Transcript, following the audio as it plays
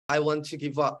I want to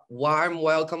give a warm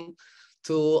welcome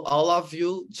to all of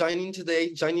you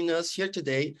joining us here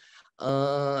today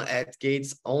at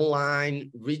GATE's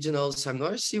online regional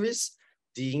seminar series,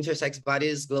 the Intersex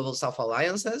Bodies Global South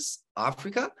Alliances,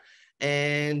 Africa.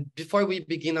 And before we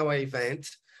begin our event,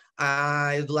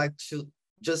 I'd like to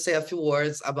just say a few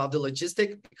words about the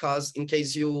logistic, because in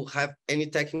case you have any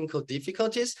technical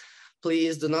difficulties,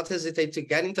 please do not hesitate to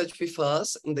get in touch with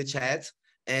us in the chat,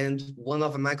 and one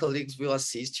of my colleagues will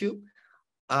assist you.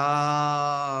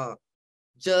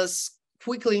 Just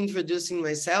quickly introducing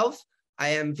myself, I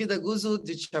am Vida Guzu,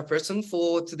 the chairperson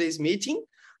for today's meeting.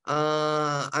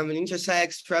 I'm an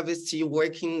intersex travesti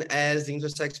working as the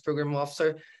intersex program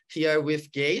officer here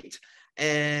with GATE,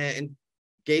 and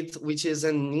GATE, which is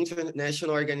an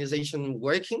international organization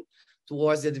working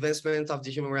towards the advancement of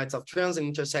the human rights of trans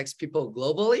and intersex people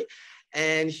globally.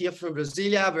 And here from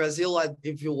Brasilia, Brazil, I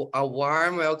give you a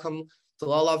warm welcome to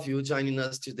all of you joining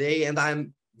us today. And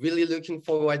I'm really looking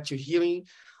forward to hearing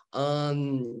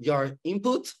your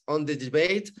input on the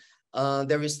debate.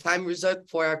 There is time reserved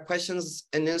for our questions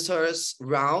and answers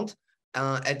round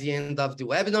at the end of the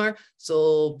webinar.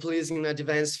 So please, in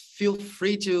advance, feel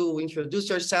free to introduce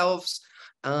yourselves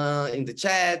in the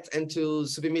chat and to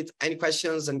submit any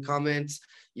questions and comments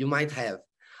you might have.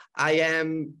 I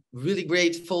am really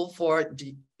grateful for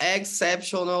the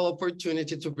exceptional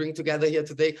opportunity to bring together here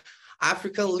today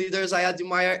African leaders I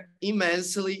admire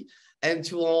immensely, and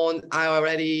to one I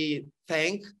already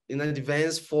thank in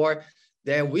advance for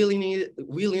their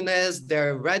willingness,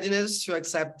 their readiness to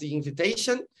accept the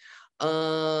invitation.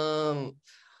 For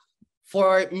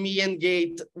me and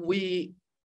GATE,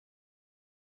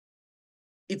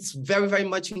 it's very, very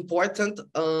much important,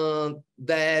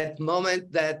 that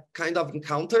moment, that kind of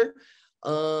encounter,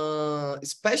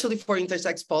 especially for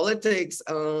intersex politics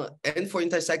and for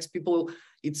intersex people.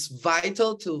 It's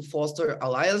vital to foster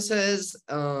alliances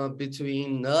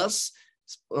between us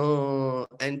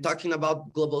and talking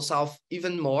about Global South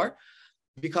even more,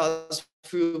 because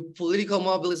through political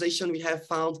mobilization, we have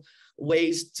found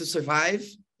ways to survive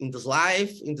in this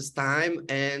life, in this time,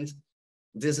 and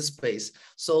this space.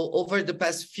 So over the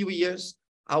past few years,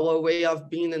 our way of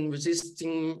being and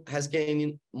resisting has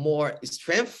gained more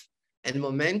strength and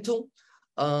momentum.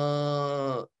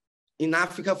 In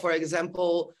Africa, for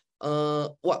example,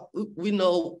 what we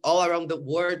know all around the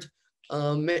world,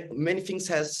 many things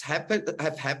have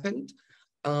happened,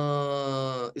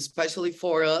 especially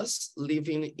for us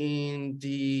living in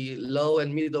the low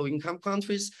and middle income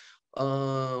countries.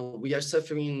 We are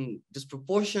suffering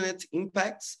disproportionate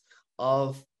impacts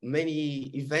of many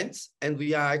events, and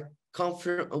we are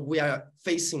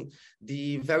facing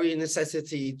the very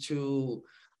necessity to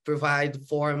provide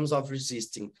forms of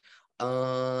resisting.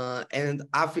 And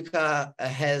Africa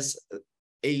has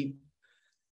a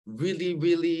really,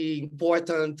 really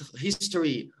important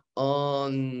history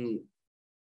on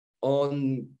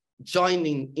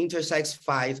joining intersex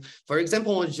fight. For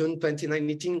example, in June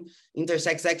 2019,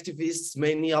 intersex activists,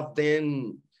 many of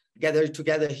them gathered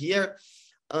together here,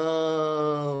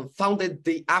 founded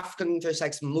the African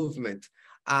Intersex Movement,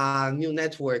 a new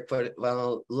network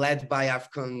led by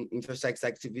African intersex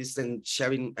activists and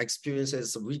sharing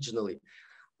experiences regionally.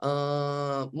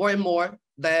 More and more,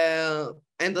 the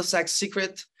Intersex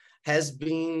secret has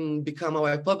become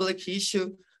our public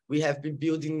issue. We have been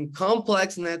building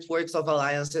complex networks of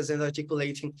alliances and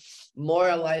articulating more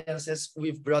alliances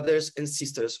with brothers and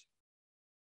sisters.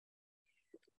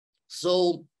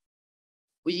 So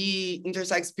we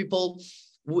intersex people,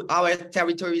 our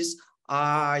territories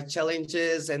are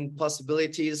challenges and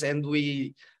possibilities, and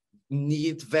we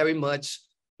need very much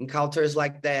encounters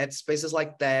like that, spaces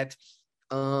like that,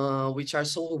 which are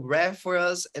so rare for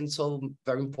us and so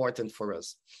very important for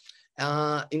us.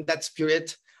 In that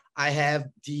spirit, I have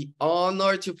the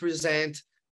honor to present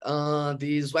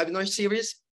this webinar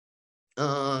series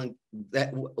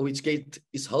which GATE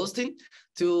is hosting,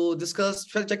 to discuss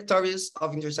trajectories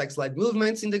of intersex-led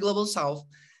movements in the Global South.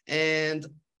 And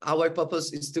our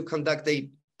purpose is to conduct a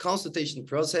consultation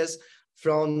process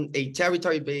from a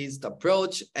territory-based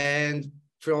approach and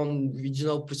from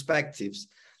regional perspectives,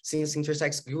 since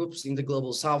intersex groups in the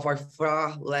Global South are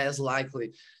far less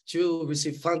likely to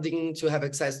receive funding, to have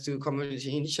access to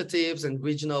community initiatives and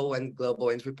regional and global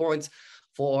entry points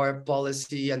for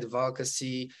policy and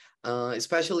advocacy,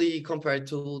 especially compared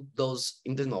to those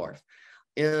in the North.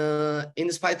 In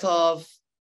spite of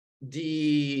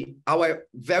our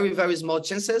very, very small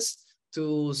chances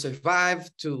to survive,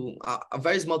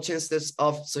 very small chances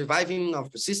of surviving,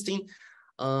 of persisting,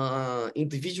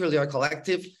 individually or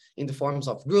collective, in the forms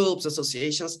of groups,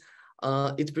 associations,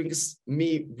 It brings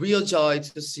me real joy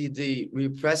to see the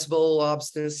irrepressible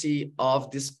obstinacy of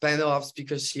this panel of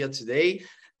speakers here today.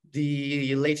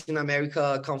 The Latin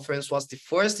America conference was the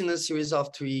first in a series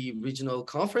of 3 regional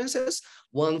conferences,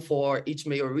 one for each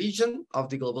major region of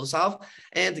the Global South.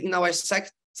 And in our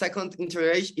second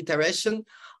iteration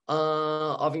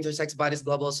of Intersex Bodies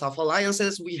Global South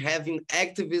Alliances, we have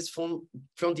activists from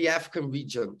the African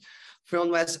region.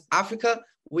 From West Africa,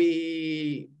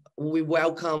 we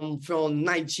welcome from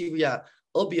Nigeria,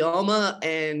 Obioma,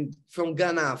 and from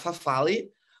Ghana, Fafali.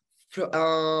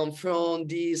 From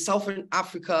the Southern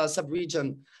Africa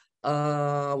sub-region,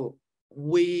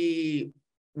 we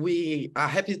are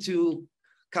happy to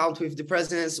count with the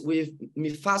presence with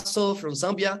Mphatso from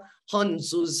Zambia,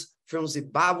 Zuze from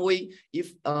Zimbabwe,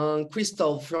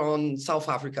 Crystal from South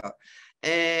Africa.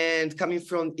 And coming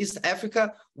from East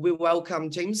Africa, we welcome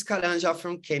James Karanja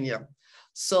from Kenya.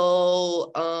 So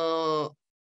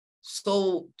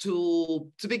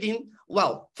to begin,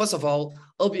 well, first of all,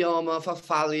 Obioma,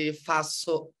 Fafali,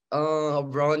 Mphatso,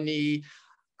 Ronie,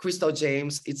 Crystal,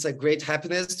 James, it's a great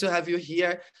happiness to have you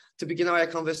here. To begin our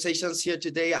conversations here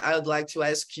today, I would like to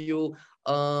ask you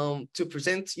to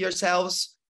present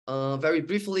yourselves very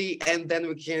briefly, and then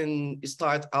we can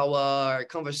start our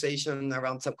conversation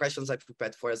around some questions I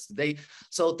prepared for us today.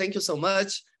 So thank you so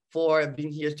much for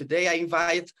being here today. I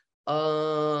invite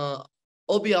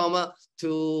Obioma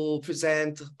to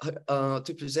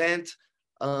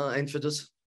introduce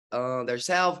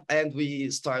themselves, and we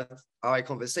start our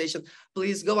conversation.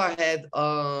 Please go ahead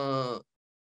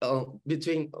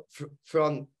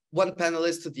from one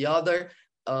panelist to the other.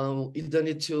 You don't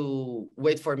need to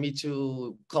wait for me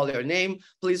to call your name.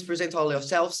 Please present all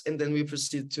yourselves, and then we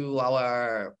proceed to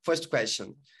our first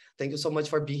question. Thank you so much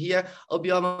for being here.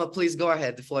 Obioma, please go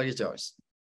ahead. The floor is yours.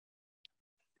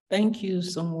 Thank you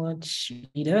so much,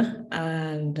 Peter,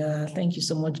 and thank you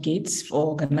so much, Gates, for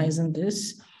organizing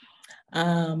this.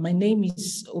 My name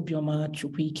is Obioma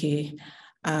Chukwuike,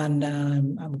 and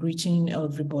I'm greeting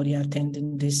everybody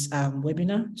attending this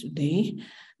webinar today,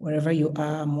 wherever you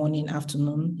are, morning,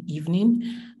 afternoon, evening.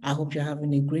 I hope you're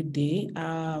having a great day.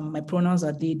 My pronouns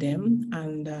are they, them,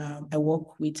 and I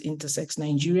work with Intersex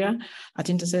Nigeria. At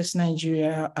Intersex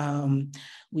Nigeria,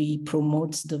 we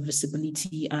promote the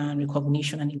visibility and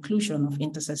recognition and inclusion of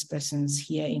intersex persons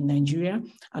here in Nigeria,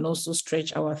 and also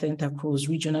stretch our tentacles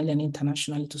regionally and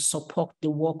internationally to support the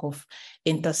work of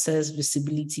intersex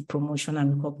visibility, promotion,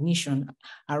 and recognition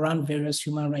around various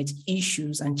human rights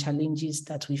issues and challenges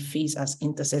that we face as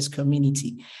intersex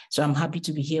community. So I'm happy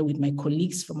to be here with my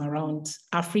colleagues from around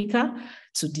Africa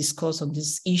to discuss on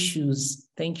these issues.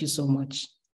 Thank you so much.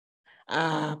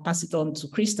 Pass it on to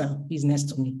Krista, who is next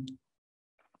to me.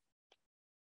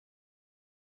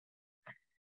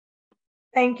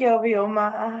 Thank you,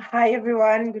 Obioma. Hi,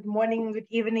 everyone. Good morning, good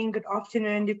evening, good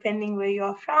afternoon, depending where you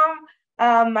are from.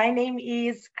 My name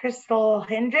is Crystal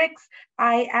Hendricks.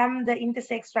 I am the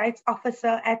Intersex Rights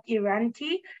Officer at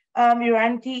Iranti.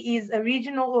 Iranti is a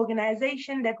regional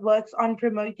organization that works on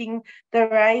promoting the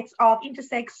rights of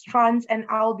intersex, trans, and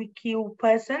LGBTQ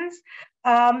persons.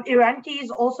 Iranti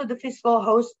is also the fiscal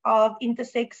host of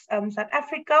Intersex South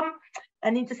Africa,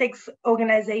 an intersex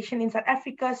organization in South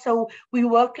Africa. So we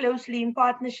work closely in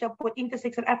partnership with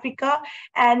Intersex South Africa,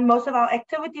 and most of our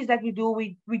activities that we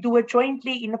do it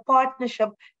jointly in a partnership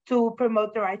to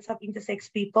promote the rights of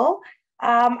intersex people.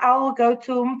 I will go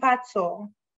to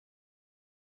Mphatso.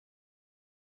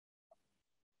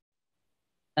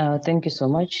 Thank you so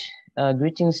much.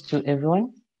 Greetings to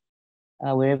everyone,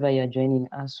 wherever you're joining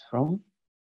us from.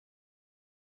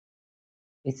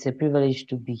 It's a privilege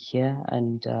to be here,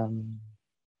 and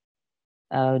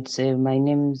I would say my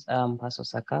name's Mphatso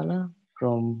Sakala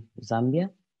from Zambia,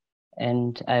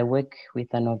 and I work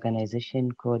with an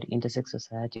organization called Intersex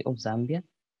Society of Zambia.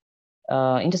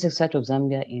 Intersex Society of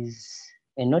Zambia is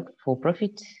a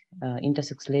not-for-profit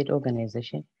intersex-led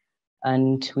organization,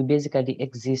 and we basically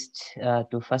exist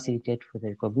to facilitate for the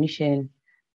recognition,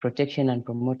 protection, and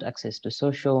promote access to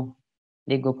social,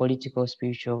 legal, political,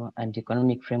 spiritual, and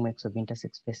economic frameworks of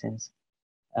intersex persons,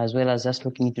 as well as just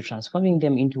looking into transforming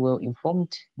them into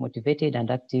well-informed, motivated, and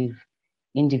active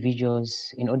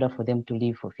individuals in order for them to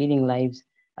live fulfilling lives,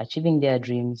 achieving their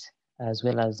dreams, as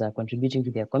well as contributing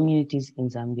to their communities in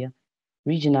Zambia,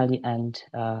 regionally and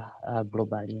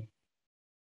globally.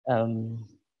 I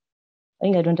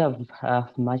think I don't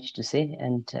have much to say,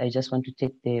 and I just want to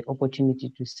take the opportunity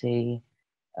to say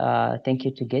thank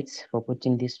you to Gates for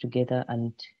putting this together,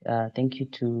 and thank you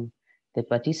to the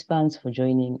participants for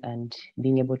joining and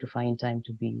being able to find time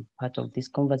to be part of this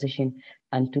conversation.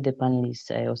 And to the panelists,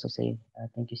 I also say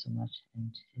thank you so much,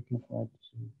 and looking forward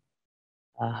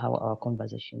how our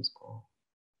conversations go.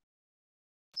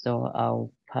 So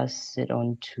I'll pass it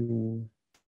on to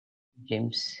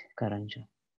James Karanja.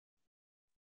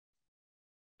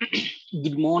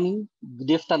 Good morning,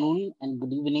 good afternoon, and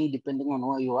good evening, depending on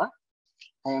where you are.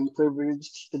 I am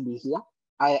privileged to be here.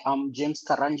 I am James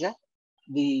Karanja,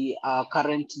 the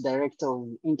current director of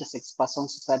Intersex Person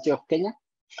Society of Kenya.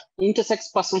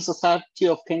 Intersex Person Society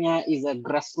of Kenya is a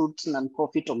grassroots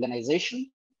nonprofit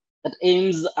organization that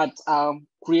aims at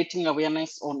creating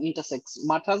awareness on intersex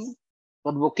matters,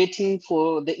 advocating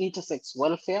for the intersex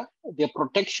welfare, their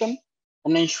protection,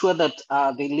 and ensure that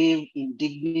they live in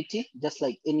dignity, just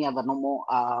like any other normal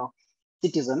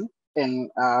citizen in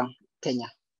Kenya.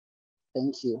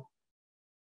 Thank you.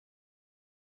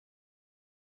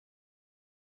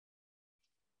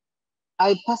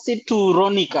 I pass it to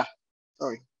Ronika.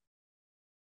 Sorry.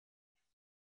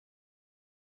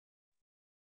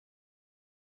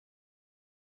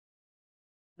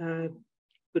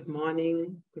 Good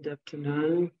morning, good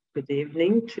afternoon, good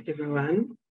evening to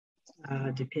everyone,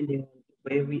 depending on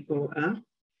where we all are.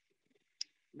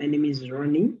 My name is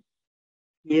Ronie.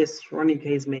 Yes, Ronika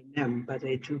is my name, but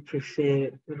I do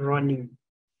prefer Ronie.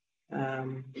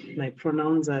 My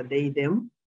pronouns are they,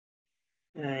 them.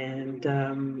 And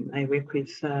I work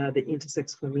with the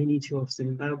Intersex community of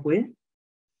Zimbabwe.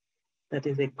 That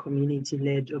is a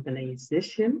community-led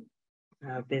organization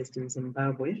based in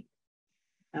Zimbabwe.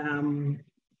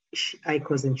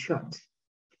 ICOS in short.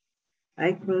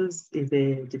 ICOS is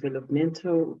a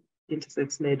developmental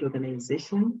intersex-led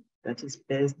organization that is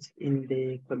based in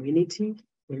the community,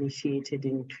 initiated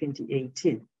in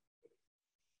 2018.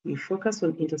 We focus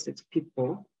on intersex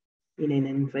people in an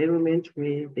environment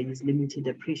where there is limited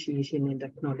appreciation and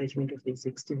acknowledgement of the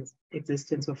existence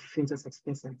of intersex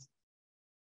persons.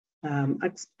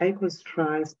 ICOS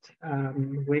Trust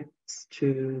works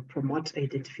to promote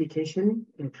identification,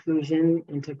 inclusion,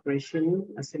 integration,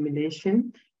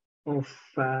 assimilation of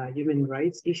human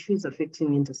rights issues affecting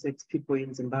intersex people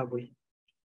in Zimbabwe.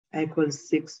 ICOS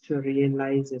seeks to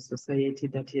realize a society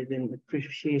that has an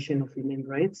appreciation of human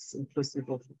rights, inclusive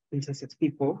of intersex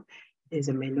people, as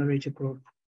a minority group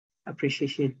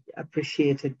appreciated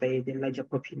by the larger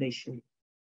population.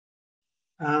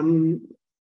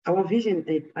 Our vision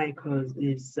at ICOS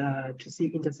is to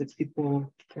see intersex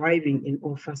people thriving in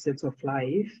all facets of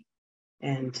life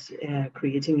and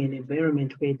creating an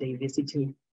environment where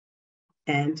diversity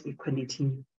and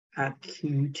equality are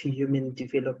key to human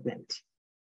development.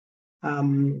 I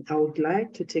would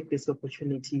like to take this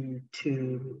opportunity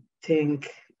to thank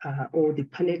all the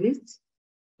panelists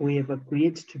who have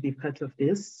agreed to be part of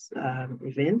this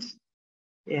event,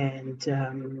 and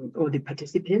all the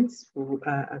participants who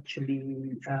are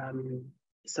actually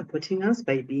supporting us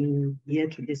by being here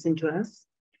to listen to us,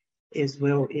 as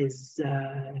well as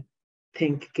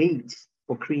thank GATE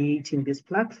for creating this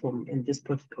platform and this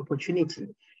opportunity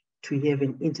to have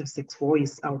an intersex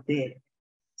voice out there.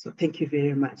 So thank you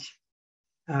very much.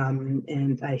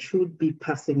 And I should be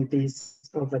passing this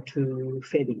over to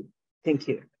Feli. Thank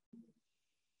you.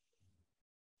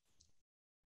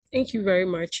 Thank you very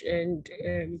much, and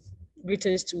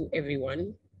greetings to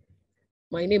everyone.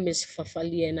 My name is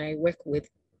Fafali, and I work with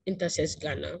Intersex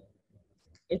Ghana.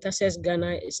 Intersex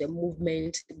Ghana is a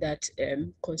movement that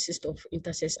consists of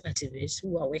intersex activists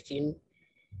who are working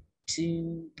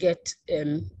to get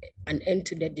an end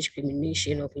to the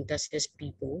discrimination of intersex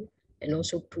people and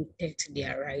also protect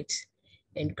their rights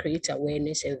and create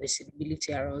awareness and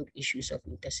visibility around issues of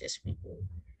intersex people.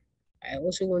 I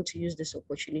also want to use this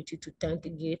opportunity to thank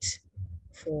GATE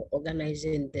for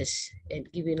organizing this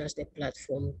and giving us the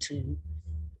platform to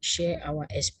share our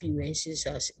experiences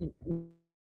as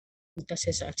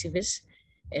intersex activists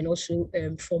and also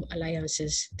form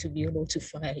alliances to be able to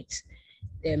fight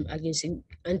against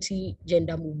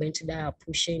anti-gender movements that are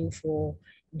pushing for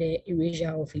the erasure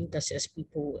of intersex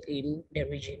people in the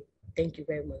region. Thank you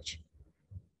very much.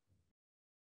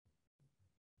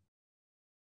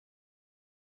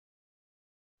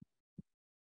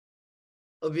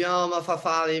 Obioma,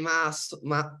 Fafali,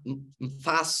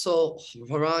 Mphatso,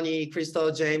 Ronie,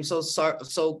 Crystal, James.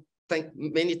 So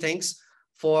many thanks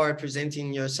for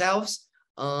presenting yourselves.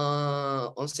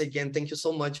 Once again, thank you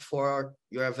so much for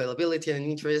your availability and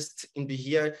interest in being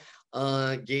here.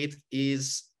 GATE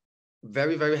is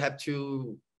very, very happy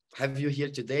to have you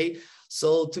here today.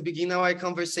 So to begin our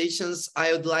conversations,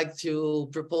 I would like to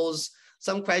propose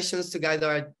some questions to guide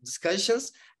our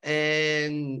discussions.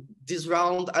 And this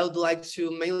round, I would like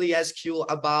to mainly ask you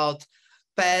about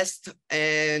past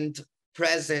and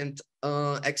present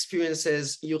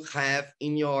experiences you have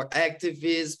in your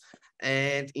activism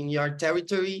and in your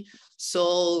territory.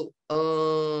 So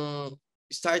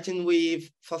starting with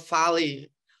Fafali.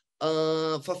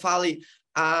 Fafali,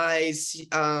 I see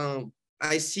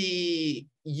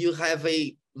you have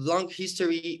a long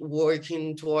history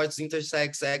working towards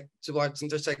intersex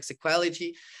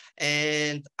equality,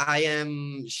 and I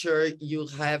am sure you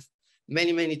have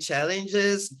many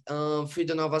challenges.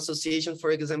 Freedom of association,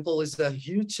 for example, is a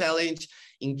huge challenge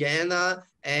in Ghana,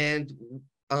 and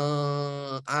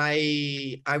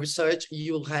I researched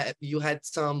you had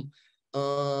some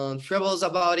troubles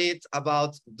about it,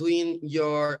 about doing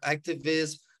your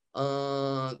activism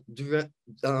during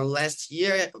last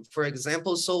year, for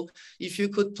example. So if you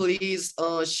could please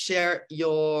share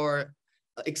your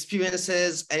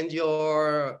experiences and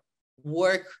your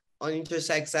work on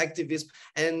intersex activism,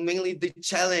 and mainly the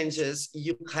challenges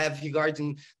you have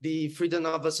regarding the freedom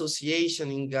of association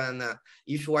in Ghana,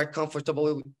 if you are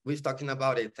comfortable with talking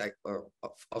about it,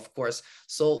 of course.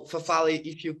 So Fafali,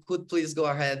 if you could please go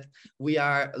ahead, we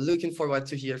are looking forward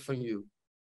to hear from you.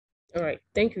 All right,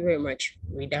 thank you very much,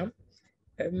 Rita.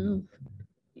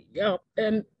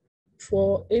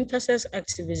 For intersex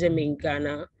activism in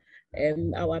Ghana,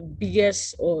 our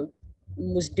biggest or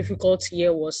most difficult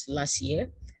year was last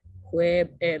year, where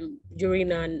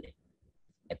during a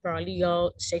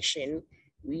paralegal section,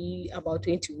 about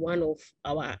 21 of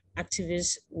our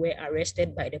activists were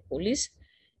arrested by the police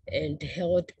and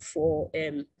held for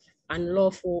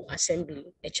unlawful assembly.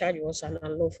 The charge was an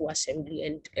unlawful assembly,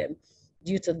 and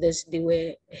due to this, they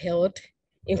were held,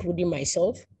 including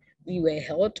myself. We were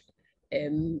held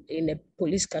in a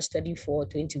police custody for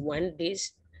 21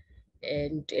 days.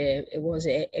 And it was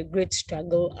a great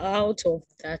struggle. Out of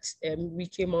that, we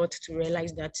came out to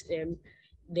realize that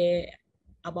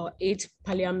about 8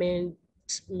 parliament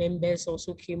members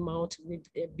also came out with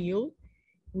a bill,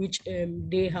 which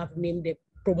they have named the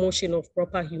Promotion of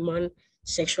Proper Human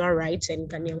Sexual Rights and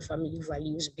Ghanaian Family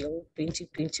Values Bill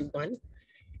 2021.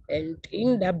 And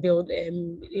in that bill,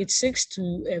 it seeks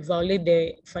to violate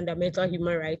the fundamental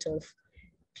human right of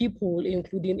people,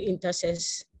 including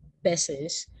intersex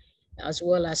persons, as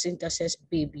well as intersex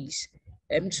babies.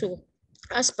 So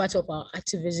as part of our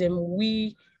activism,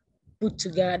 we put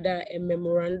together a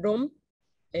memorandum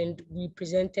and we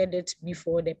presented it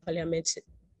before the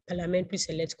Parliamentary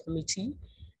Select Committee,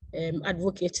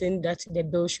 advocating that the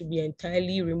bill should be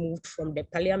entirely removed from the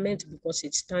parliament because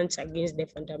it stands against the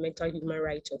fundamental human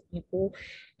rights of people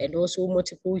and also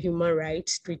multiple human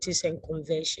rights treaties and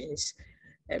conventions.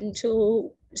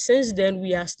 So since then,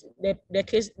 we are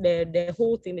the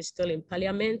whole thing is still in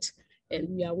parliament, and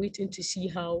we are waiting to see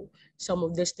how some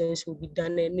of these things will be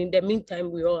done. And in the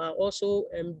meantime, we are also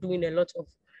doing a lot of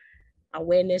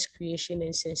awareness creation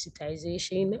and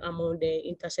sensitization among the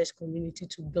intersex community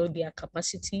to build their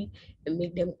capacity and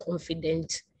make them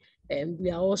confident. And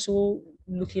we are also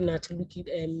looking at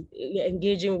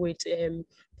engaging with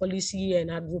policy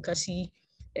and advocacy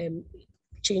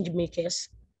change makers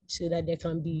so that there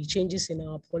can be changes in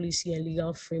our policy and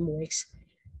legal frameworks.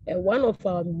 One of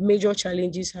our major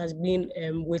challenges has been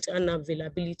with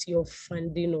unavailability of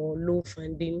funding or low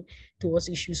funding towards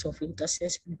issues of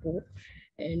intersex people.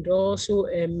 And also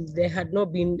there had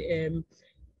not been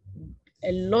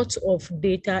a lot of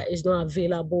data is not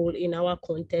available in our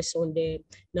context on the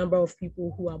number of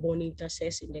people who are born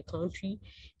intersex in the country,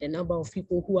 the number of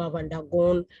people who have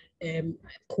undergone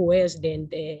coerced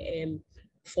and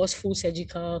forceful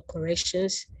surgical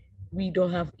corrections. We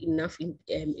don't have enough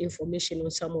information on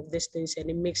some of these things,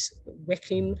 and it makes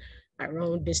working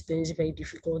around these things very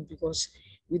difficult because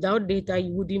without data,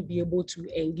 you wouldn't be able to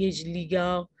engage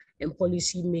legal and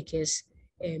policy makers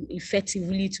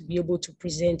effectively to be able to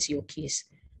present your case.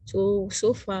 So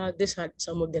far, these are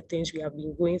some of the things we have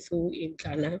been going through in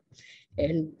Ghana.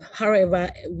 And however,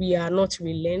 we are not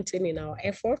relenting in our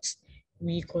efforts.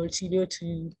 We continue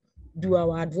to do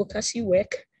our advocacy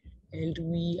work. And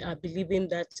we are believing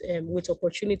that with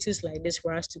opportunities like this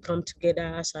for us to come together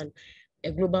as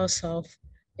a global South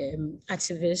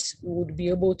activist, we would be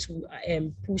able to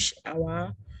push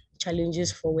our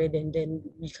challenges forward, and then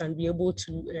we can be able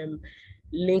to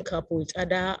link up with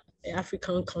other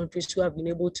African countries who have been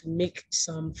able to make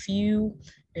some few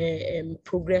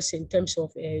progress in terms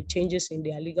of changes in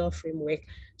their legal framework,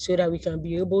 so that we can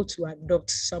be able to adopt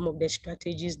some of the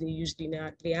strategies they used in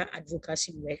their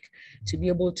advocacy work to be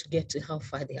able to get to how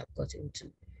far they have gotten to.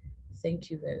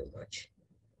 Thank you very much.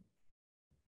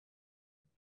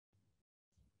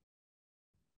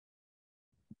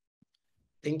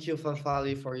 Thank you,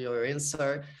 Fafali, for your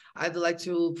answer. I'd like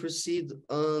to proceed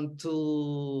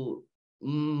to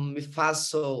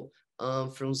Mphatso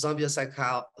from Zambia,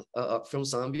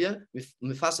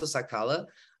 Mphatso Sakala.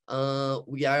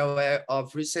 We are aware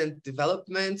of recent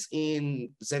developments in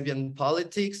Zambian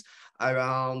politics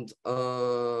around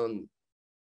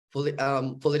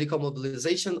political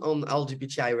mobilization on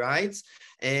LGBTI rights.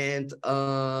 And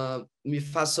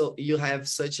Mphatso, you have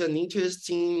such an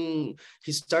interesting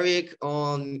historic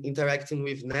on interacting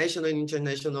with national and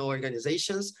international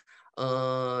organizations.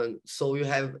 So you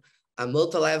have a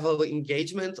multi-level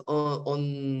engagement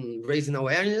on raising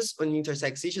awareness on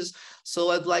intersex issues.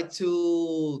 So I'd like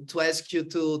to ask you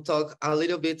to talk a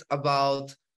little bit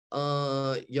about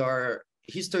your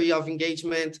history of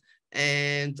engagement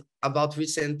and about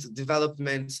recent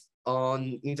developments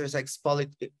on intersex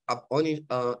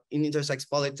in intersex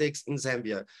politics in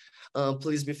Zambia.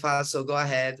 Please, Mphatso, go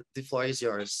ahead. The floor is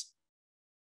yours.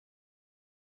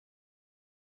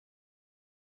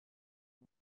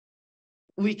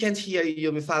 We can't hear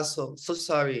you, Mphatso. So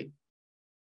sorry.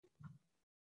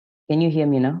 Can you hear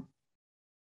me now?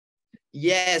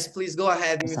 Yes, please go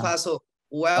ahead, Awesome. Mphatso.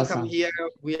 Welcome Awesome. here.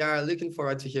 We are looking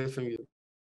forward to hear from you.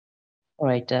 All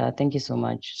right, thank you so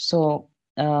much. So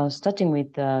starting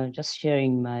with just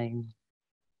sharing my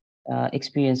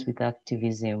experience with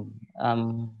activism.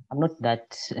 I'm not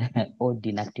that old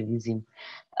in activism.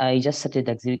 I just started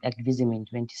activism in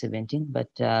 2017, but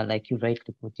like you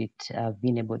rightly put it, I've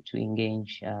been able to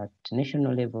engage at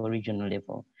national level, regional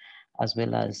level, as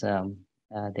well as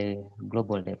the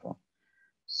global level.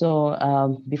 So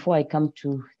before I come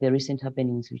to the recent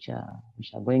happenings which are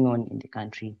going on in the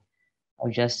country, I'll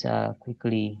just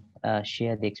quickly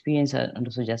share the experience and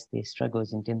also just the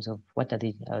struggles in terms of what are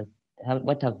the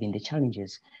what have been the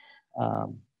challenges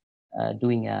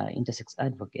doing intersex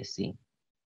advocacy.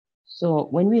 So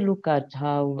when we look at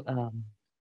how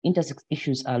intersex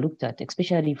issues are looked at,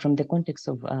 especially from the context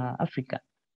of Africa,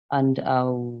 and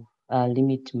I'll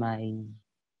limit my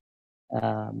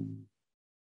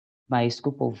my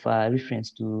scope of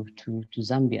reference to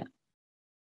Zambia,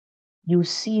 you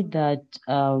see that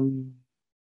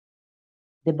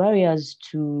the barriers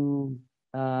to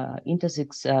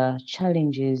intersex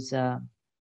challenges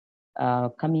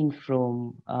coming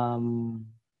from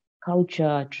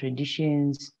culture,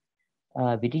 traditions,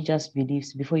 religious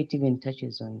beliefs, before it even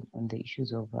touches on the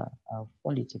issues of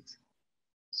politics.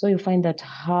 So you find that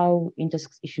how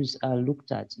intersex issues are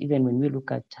looked at, even when we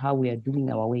look at how we are doing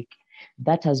our work,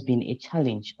 that has been a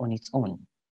challenge on its own.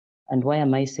 And why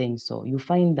am I saying so? You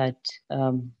find that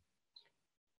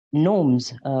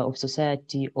norms of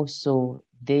society also,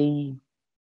 they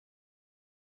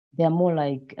are more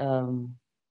like a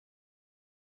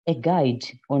guide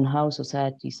on how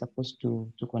society is supposed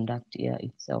to conduct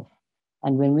itself.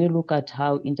 And when we look at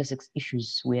how intersex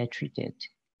issues were treated,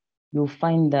 you'll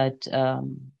find that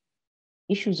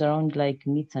issues around like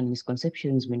myths and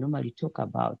misconceptions we normally talk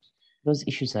about, those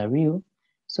issues are real.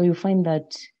 So you find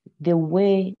that the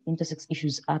way intersex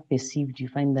issues are perceived, you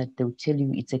find that they'll tell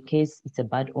you it's a case, it's a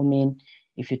bad omen.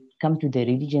 If you come to the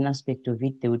religion aspect of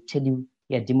it, they will tell you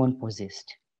you're demon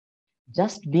possessed.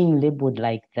 Just being labeled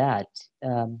like that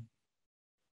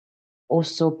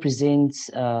also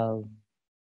presents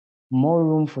more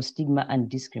room for stigma and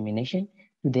discrimination,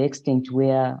 to the extent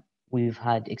where we've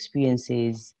had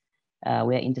experiences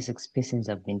where intersex persons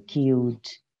have been killed,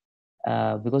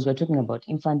 because we're talking about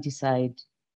infanticide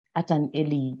at an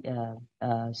early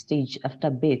stage after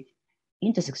birth.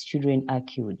 Intersex children are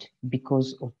killed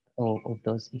because of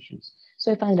those issues.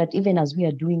 So I find that even as we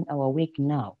are doing our work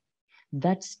now,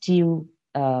 that still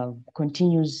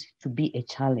continues to be a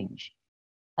challenge.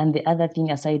 And the other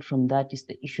thing aside from that is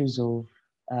the issues of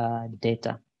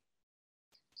data.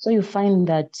 So you find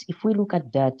that if we look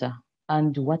at data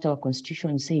and what our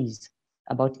constitution says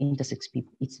about intersex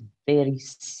people, it's very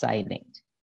silent.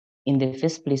 In the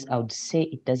first place, I would say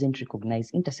it doesn't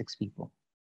recognize intersex people.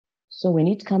 So when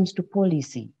it comes to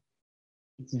policy,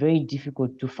 it's very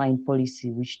difficult to find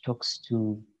policy which talks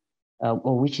to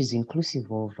or which is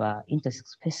inclusive of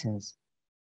intersex persons.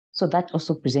 So that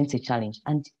also presents a challenge.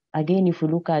 And again, if we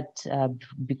look at,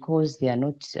 because they are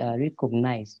not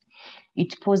recognized,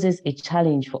 it poses a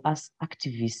challenge for us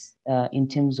activists in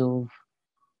terms of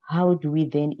how do we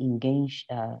then engage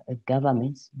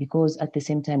governments, because at the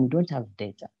same time, we don't have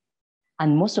data.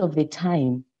 And most of the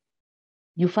time,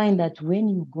 you find that when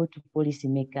you go to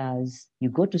policymakers, you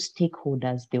go to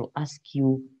stakeholders, they'll ask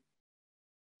you,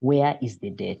 where is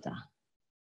the data?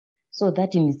 So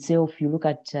that in itself, you look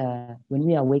at when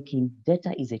we are working,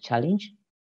 data is a challenge,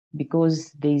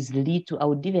 because there's little, I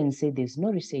would even say there's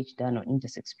no research done on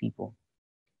intersex people.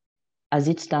 As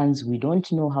it stands, we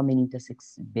don't know how many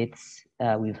intersex births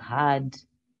we've had.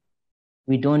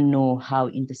 We don't know how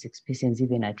intersex persons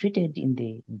even are treated in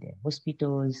the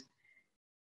hospitals.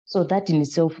 So that in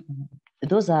itself,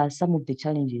 those are some of the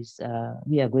challenges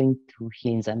we are going through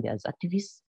here in Zambia as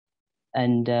activists.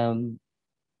 And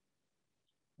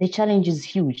the challenge is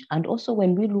huge. And also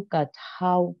when we look at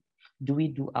how do we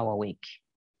do our work,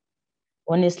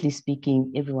 honestly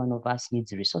speaking, every one of us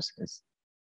needs resources.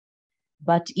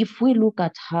 But if we look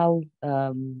at how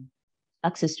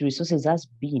access to resources has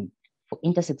been for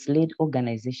intersex-led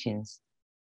organizations,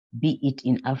 be it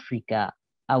in Africa,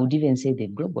 I would even say the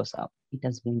global south, it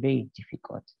has been very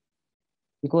difficult.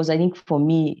 Because I think for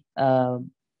me,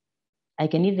 I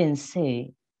can even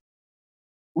say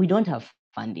we don't have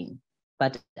funding,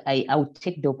 but I would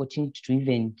take the opportunity to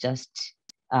even just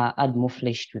add more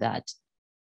flesh to that.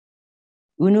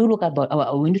 When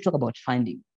we talk about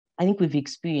funding, I think we've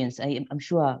experienced, I'm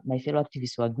sure my fellow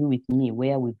activists will agree with me,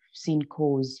 where we've seen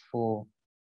calls for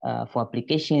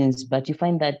applications, but you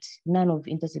find that none of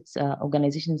intersex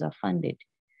organizations are funded.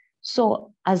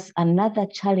 So as another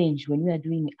challenge when we are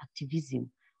doing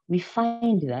activism, we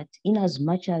find that in as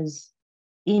much as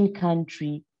in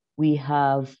country we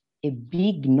have a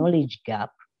big knowledge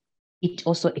gap, it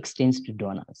also extends to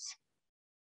donors.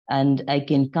 And I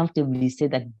can comfortably say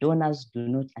that donors do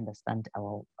not understand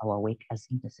our work as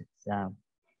intersex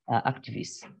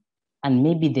activists. And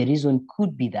maybe the reason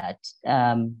could be that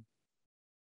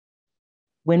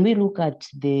when we look at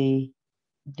the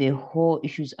whole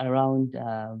issues around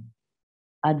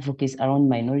advocacy around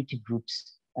minority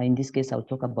groups, in this case, I'll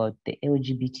talk about the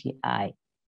LGBTI,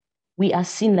 we are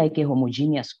seen like a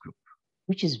homogeneous group,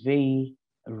 which is very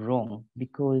wrong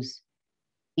because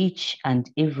each and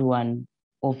every one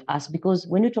of us, because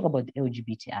when you talk about the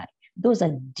LGBTI, those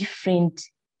are different,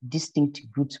 distinct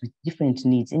groups with different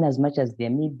needs, in as much as there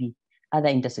may be other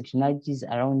intersectionalities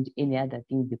around any other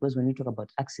thing, because when you talk about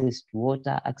access to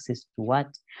water, access to what,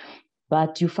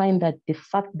 but you find that the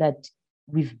fact that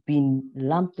we've been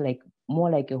lumped more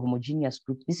like a homogeneous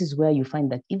group, this is where you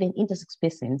find that even intersex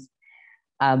persons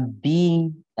are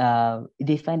being,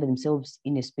 they find themselves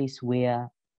in a space where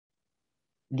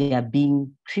they are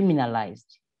being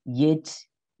criminalized, yet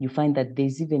you find that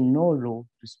there's even no law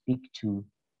to speak to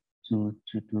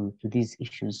these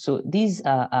issues. So these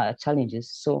are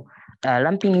challenges. So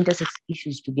lumping intersex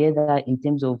issues together in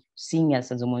terms of seeing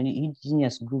us as a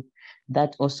homogeneous group,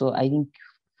 that also, I think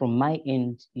from my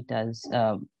end, it has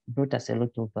brought us a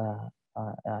lot of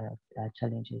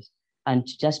challenges. And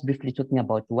just briefly talking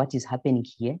about what is happening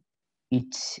here,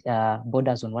 it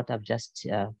borders on what I've just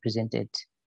presented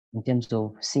in terms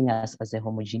of seeing us as a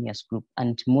homogeneous group.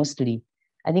 And mostly,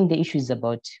 I think the issue is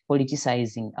about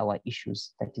politicizing our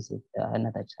issues. That is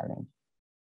another challenge.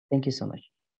 Thank you so much.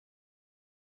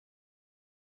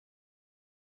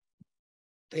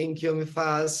 Thank you,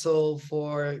 Mphatso,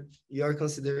 for your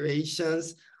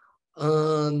considerations.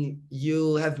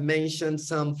 You have mentioned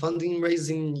some funding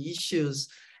raising issues,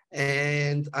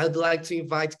 and I'd like to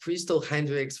invite Crystal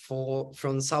Hendricks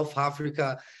from South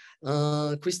Africa.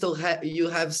 Crystal, you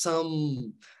have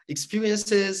some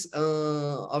experiences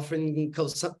offering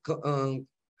consulting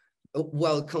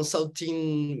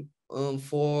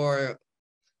for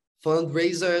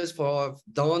fundraisers, for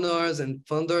donors and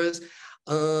funders,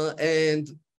 and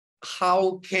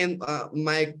how can,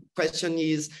 my question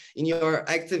is, in your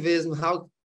activism, how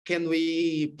can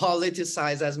we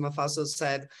politicize, as Mphatso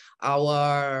said,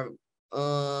 our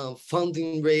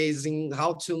funding raising,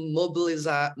 how to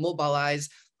mobilize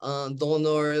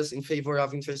donors in favor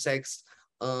of intersex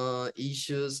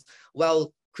issues?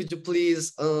 Well, could you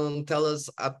please tell us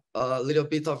a little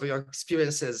bit of your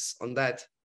experiences on that?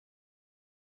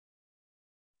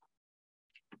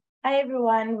 Hi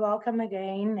everyone, welcome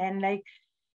again. And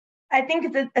I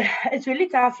think that it's really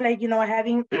tough,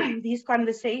 having these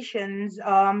conversations,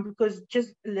 because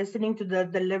just listening to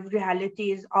the lived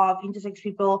realities of intersex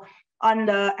people on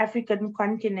the African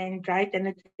continent, right?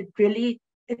 And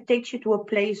it takes you to a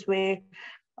place where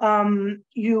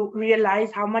you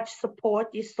realize how much support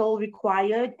is still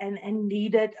required and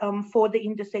needed for the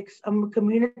intersex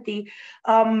community,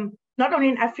 not only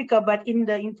in Africa, but in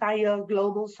the entire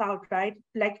global south, right?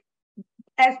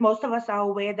 As most of us are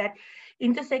aware, that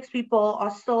intersex people are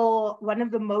still one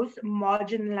of the most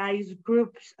marginalized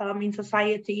groups in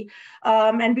society.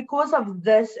 And because of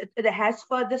this, it has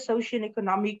further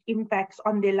socioeconomic impacts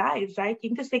on their lives, right?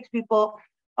 Intersex people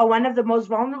are one of the most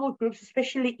vulnerable groups,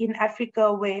 especially in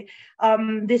Africa, where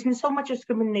there's been so much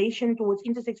discrimination towards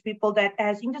intersex people that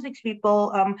as intersex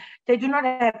people, they do not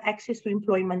have access to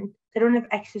employment. They don't have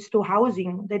access to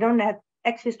housing. They don't have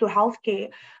access to healthcare.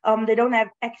 They don't have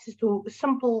access to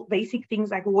simple basic things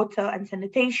like water and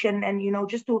sanitation, and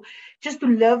just to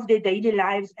live their daily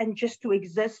lives and just to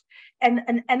exist.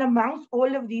 And amongst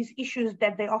all of these issues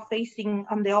that they are facing,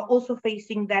 they are also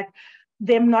facing that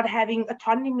them not having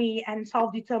autonomy and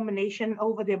self-determination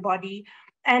over their body.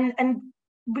 And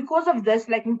because of this,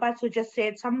 like Mphatso just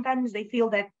said, sometimes they feel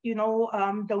that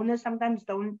donors sometimes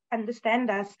don't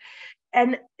understand us.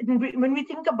 And when we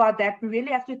think about that, we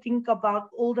really have to think about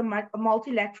all the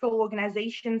multilateral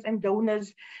organizations and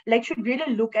donors, like, should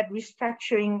really look at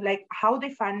restructuring, like how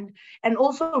they fund, and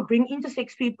also bring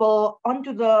intersex people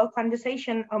onto the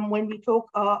conversation when we talk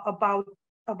about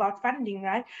funding,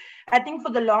 right? I think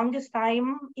for the longest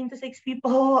time, intersex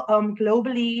people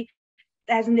globally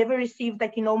has never received,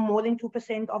 like, more than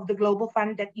 2% of the global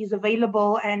fund that is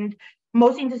available. And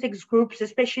most intersex groups,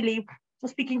 especially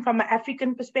speaking from an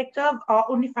African perspective, are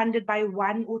only funded by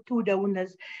 1 or 2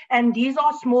 donors. And these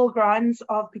are small grants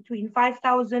of between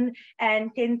 $5,000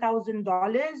 and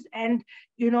 $10,000. And,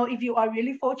 if you are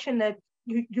really fortunate,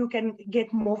 you can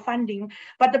get more funding.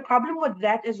 But the problem with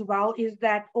that as well is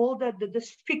that all the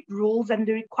strict rules and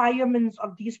the requirements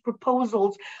of these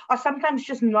proposals are sometimes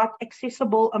just not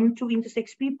accessible to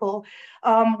intersex people.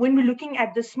 When we're looking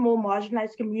at the small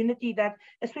marginalized community that,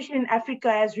 especially in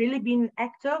Africa, has really been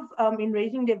active in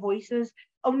raising their voices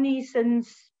only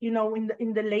since,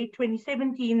 in the late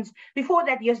 2017s. Before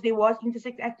that, yes, there was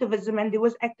intersex activism and there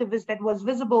was activism that was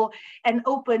visible and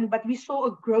open, but we saw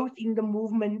a growth in the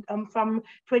movement from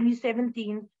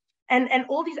 2017. And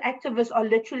all these activists are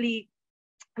literally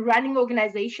running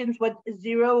organizations with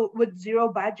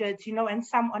zero budgets, and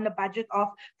some on a budget of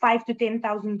 $5,000 to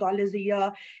 $10,000 a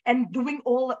year, and doing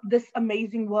all this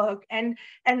amazing work. And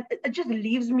it just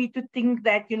leaves me to think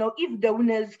that, if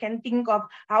donors can think of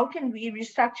how can we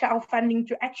restructure our funding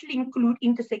to actually include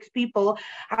intersex people,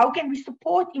 how can we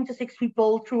support intersex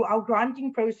people through our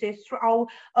granting process, through our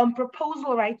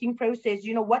proposal writing process,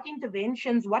 what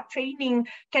interventions, what training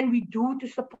can we do to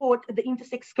support the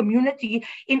intersex community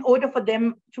in order for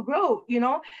them to grow.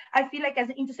 I feel like as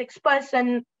an intersex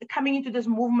person coming into this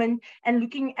movement and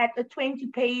looking at a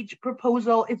 20-page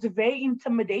proposal, it's very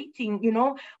intimidating.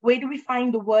 Where do we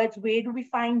find the words? Where do we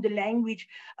find the language?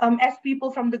 As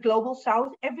people from the global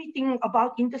south, everything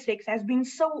about intersex has been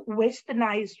so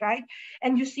westernized, right?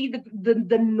 And you see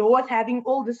the north having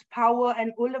all this power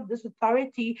and all of this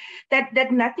authority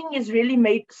that nothing is really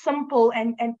made simple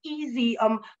and easy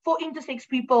for intersex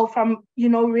people from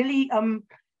really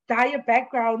dire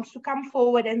backgrounds to come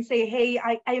forward and say, hey,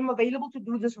 I am available to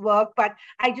do this work, but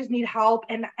I just need help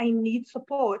and I need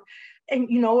support. And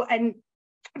and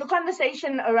the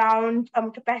conversation around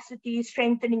capacity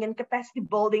strengthening and capacity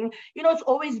building, it's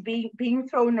always being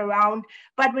thrown around.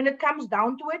 But when it comes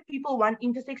down to it, people want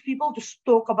intersex people to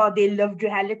talk about their lived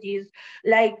realities.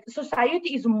 Like,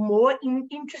 society is more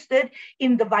interested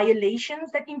in the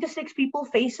violations that intersex people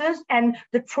faces and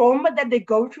the trauma that they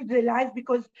go through their life,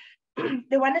 because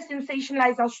they want to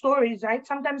sensationalize our stories, right?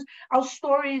 Sometimes our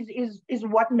stories is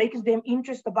what makes them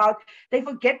interested about. They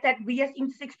forget that we as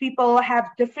intersex people have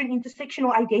different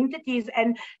intersectional identities,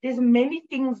 and there's many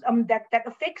things that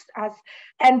affects us.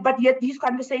 But yet these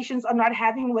conversations are not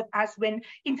having with us. When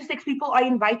intersex people are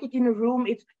invited in a room,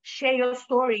 it's share your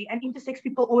story, and intersex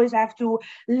people always have to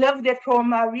live their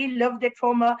trauma, relive their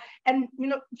trauma, and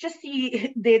just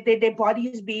see their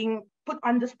bodies being put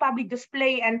on this public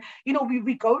display. And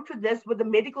we go through this with the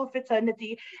medical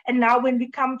fraternity, and now when we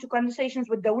come to conversations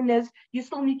with donors, you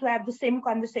still need to have the same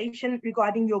conversation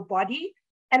regarding your body.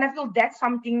 And I feel that's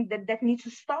something that needs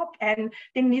to stop, and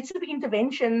there needs to be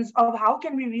interventions of how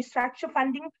can we restructure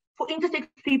funding for intersex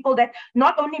people that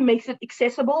not only makes it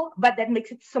accessible, but that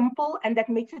makes it simple and that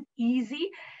makes it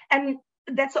easy. And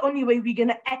that's the only way we're going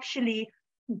to actually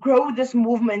grow this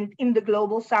movement in the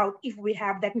global south, if we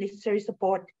have that necessary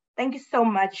support. Thank you so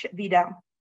much, Vida.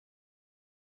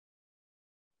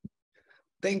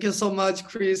 Thank you so much,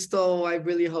 Crystal. I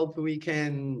really hope we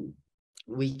can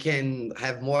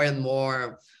have more and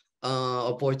more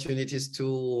opportunities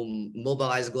to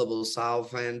mobilize Global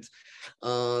South. And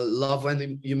love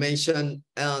when you mentioned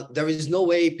there is no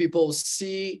way people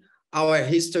see our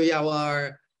history,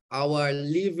 our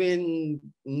living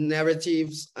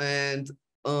narratives, and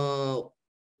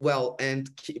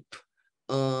and keep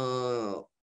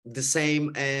the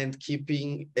same and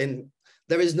keeping. And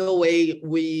there is no way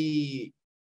we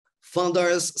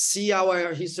funders see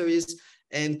our histories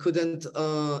and couldn't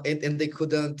and they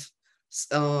couldn't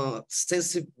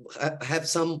have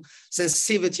some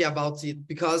sensitivity about it,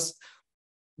 because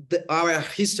our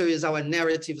histories, our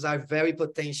narratives are very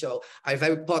potential,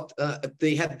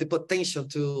 they have the potential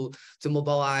to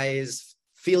mobilize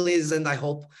feelings, and I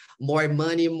hope more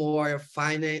money, more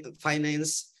financing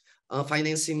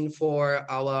for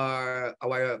our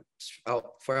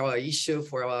issue,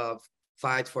 for our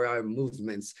fight, for our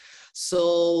movements.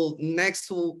 So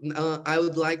next, I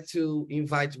would like to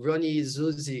invite Ronie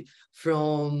Zuze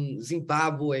from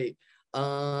Zimbabwe.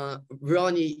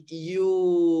 Ronie,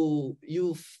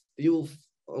 you've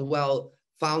well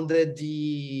founded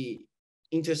the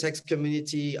intersex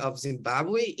community of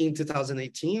Zimbabwe in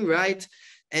 2018, right?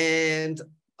 And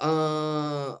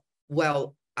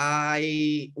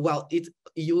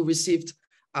you received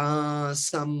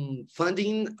some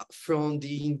funding from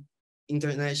the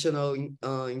International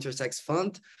Intersex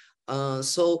Fund.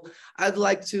 So I'd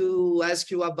like to ask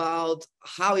you about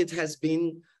how it has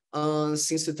been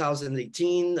since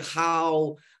 2018,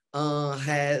 how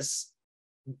has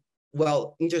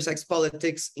intersex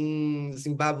politics in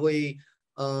Zimbabwe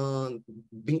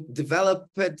been developed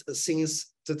since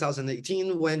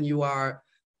 2018 when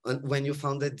you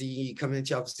founded the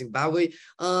community of Zimbabwe,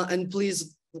 and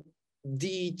please,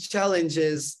 the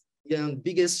challenges,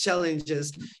 biggest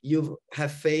challenges you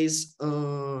have faced,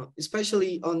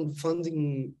 especially on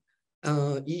funding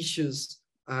issues.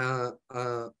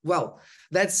 Well,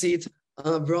 that's it.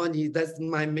 Ronie, that's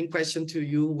my main question to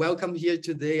you. Welcome here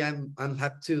today. I'm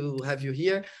happy to have you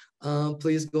here.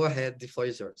 Please go ahead. The floor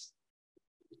is yours.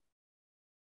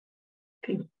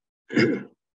 Okay.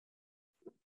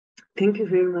 Thank you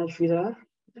very much, Vida.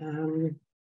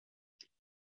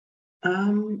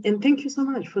 And thank you so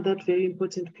much for that very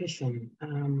important question.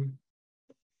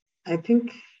 I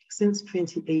think since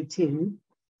 2018,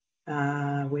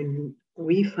 when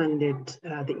we funded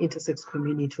the intersex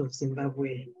community of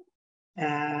Zimbabwe,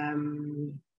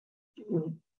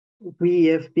 we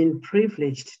have been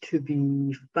privileged to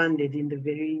be funded in the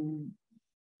very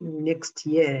next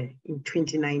year in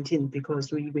 2019,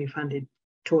 because we were funded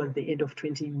toward the end of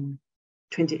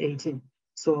 2018.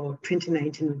 So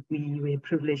 2019, we were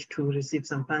privileged to receive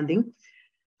some funding.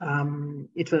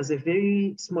 It was a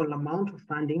very small amount of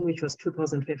funding, which was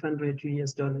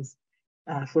 $2,500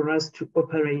 for us to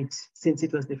operate, since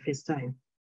it was the first time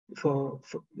for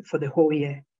the whole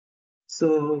year.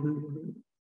 So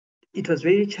it was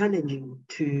very challenging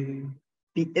to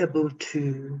be able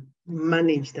to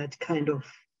manage that kind of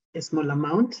a small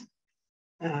amount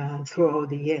throughout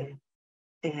the year,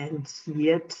 and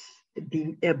yet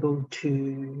be able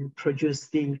to produce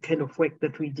the kind of work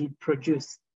that we did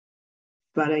produce.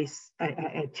 But I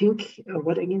think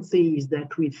what I can say is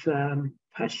that with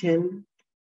passion,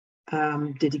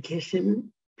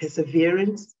 dedication,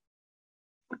 perseverance,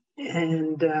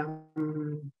 and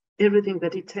everything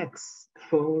that it takes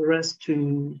for us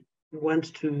to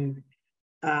want to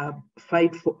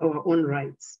fight for our own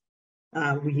rights,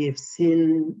 we have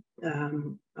seen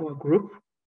our group,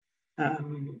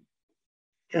 the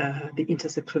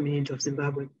intersex community of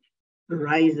Zimbabwe,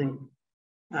 rising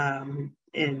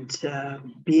and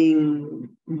being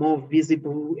more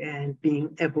visible and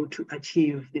being able to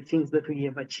achieve the things that we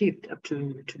have achieved up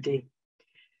to today.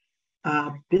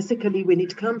 Basically, when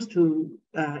it comes to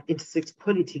intersex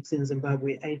politics in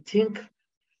Zimbabwe, I think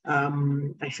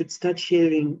I should start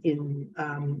sharing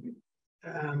on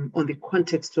the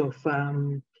context of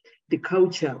the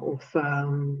culture of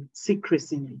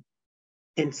secrecy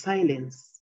and silence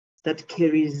that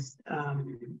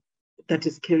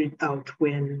is carried out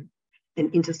when an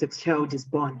intersex child is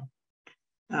born.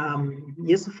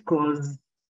 Yes, of course,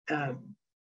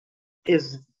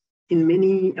 as in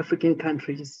many African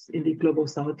countries in the global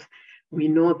south, we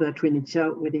know that when an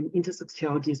intersex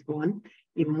child is born,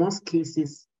 in most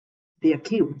cases, they are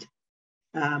killed.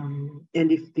 And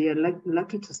if they are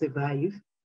lucky to survive,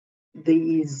 there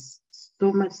is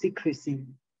so much secrecy.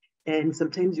 And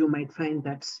sometimes you might find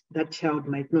that that child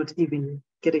might not even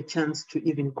get a chance to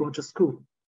even go to school.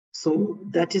 So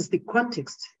that is the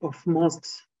context of most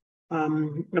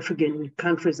African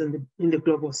countries in the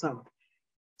global south.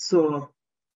 So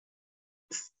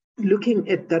looking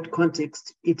at that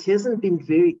context, it hasn't been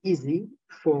very easy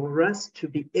for us to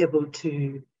be able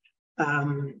to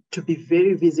be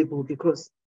very visible,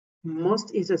 because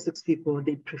most intersex people,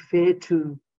 they prefer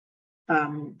to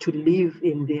live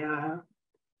in their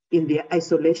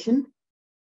isolation,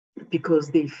 because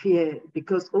they fear,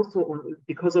 because of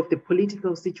the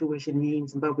political situation here in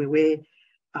Zimbabwe, where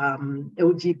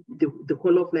the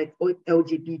whole of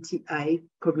LGBTI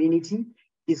community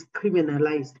is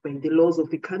criminalized by the laws of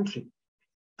the country.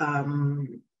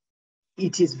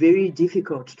 It is very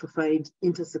difficult to find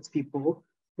intersex people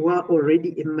who are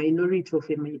already a minority of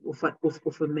a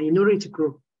minority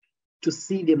group, to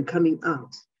see them coming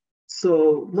out.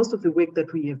 So most of the work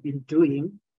that we have been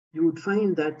doing, you would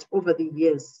find that over the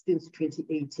years since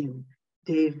 2018,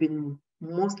 there have been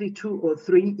mostly 2 or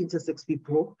 3 intersex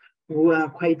people who are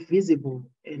quite visible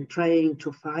and trying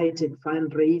to fight and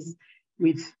fundraise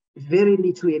with very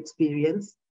little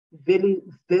experience, very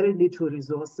little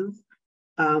resources.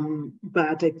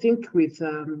 But I think with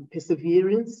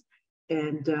perseverance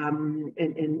and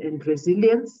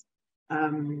resilience,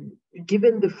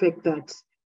 given the fact that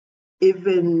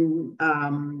even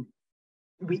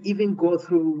we even go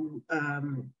through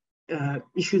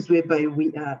issues whereby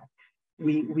we are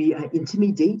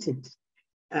intimidated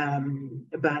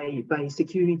by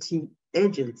security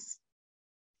agents,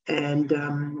 and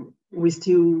we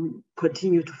still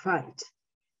continue to fight.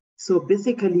 So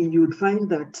basically, you would find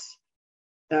that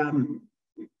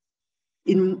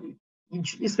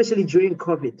especially during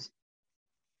COVID,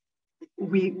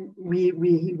 we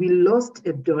lost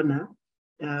a donor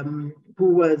who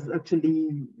was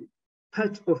actually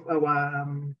part of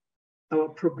our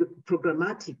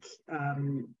programmatic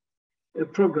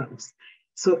programs.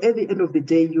 So at the end of the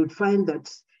day, you'd find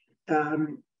that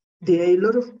there are a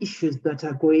lot of issues that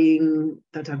are going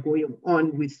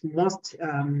on with most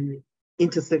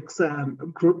intersex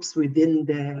groups within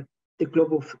the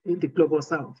global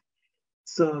South.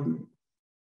 So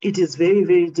it is very,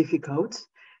 very difficult,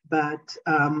 but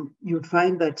you'd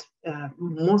find that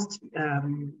most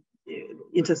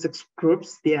intersex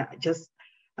groups, they are just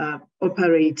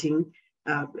operating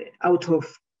out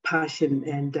of passion,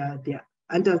 and they are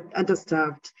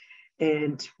understaffed.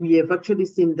 And we have actually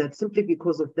seen that simply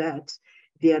because of that,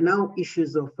 there are now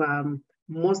issues of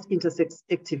most intersex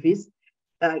activists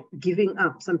giving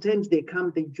up. Sometimes they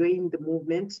come, they join the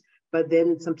movement, but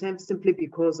then sometimes simply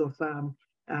because of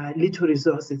little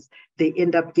resources, they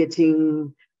end up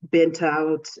getting burnt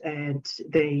out and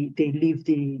they leave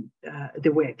the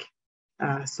work.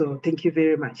 So thank you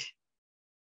very much.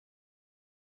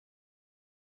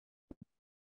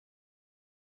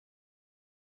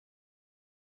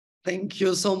 Thank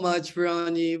you so much,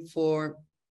 Ronie, for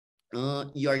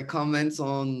your comments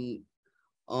on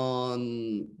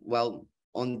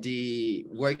the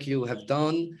work you have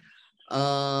done.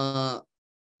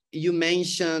 You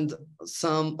mentioned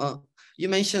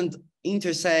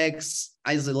intersex,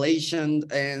 isolation,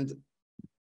 and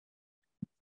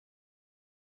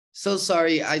so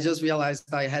sorry, I just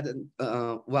realized I hadn't,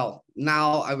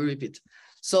 now I will repeat.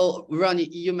 So Ronie,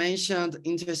 you mentioned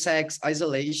intersex,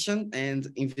 isolation, and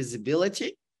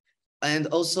invisibility, and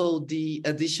also the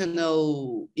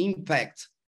additional impact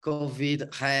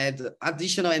COVID had,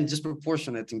 additional and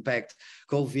disproportionate impact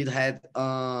COVID had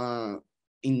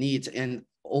in it and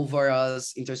over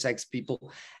us intersex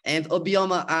people. And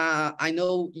Obioma, I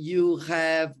know you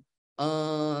have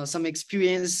some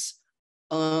experience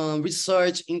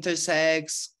research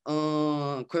intersex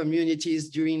communities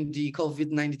during the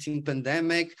COVID-19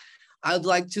 pandemic. I'd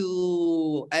like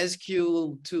to ask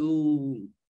you to,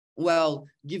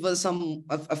 give us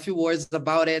a few words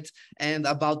about it and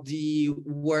about the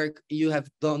work you have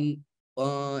done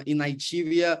in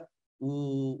Nigeria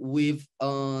with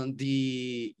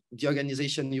the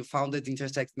organization you founded,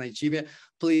 Intersex Nigeria.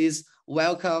 Please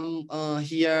welcome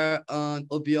here,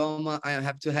 Obioma. I am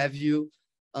happy to have you.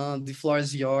 The floor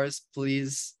is yours,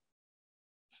 please.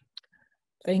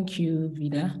 Thank you,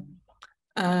 Vida.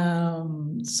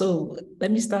 So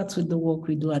let me start with the work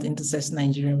we do at Intersex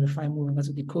Nigeria before I move over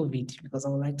to the COVID, because I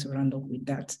would like to round up with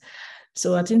that.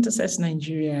 So at Intersex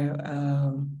Nigeria,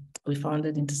 we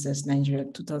founded Intersex Nigeria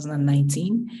in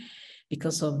 2019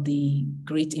 because of the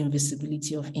great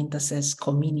invisibility of intersex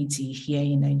community here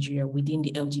in Nigeria within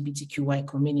the LGBTQI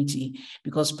community.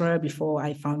 Because prior, before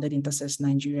I founded Intersex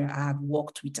Nigeria, I had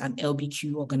worked with an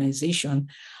LBQ organization.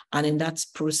 And in that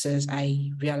process,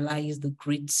 I realized the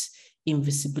great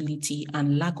invisibility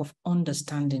and lack of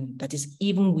understanding that is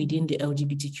even within the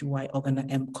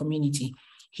LGBTQI community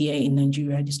here in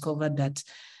Nigeria. I discovered that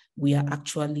we are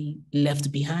actually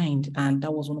left behind. And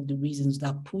that was one of the reasons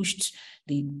that pushed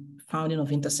the founding of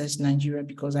Intersex Nigeria,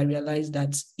 because I realized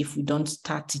that if we don't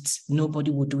start it,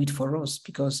 nobody will do it for us,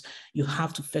 because you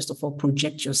have to first of all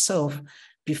project yourself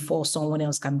before someone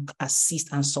else can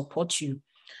assist and support you.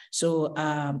 So,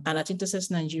 and at Intersex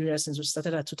Nigeria, since we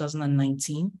started at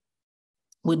 2019,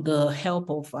 with the help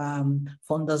of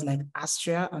funders like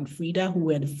Astria and Frida, who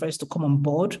were the first to come on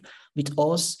board with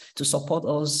us to support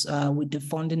us with the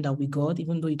funding that we got.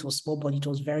 Even though it was small, but it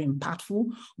was very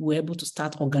impactful. We were able to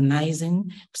start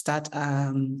organizing, start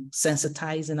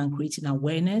sensitizing and creating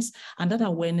awareness. And that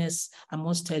awareness, I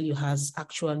must tell you, has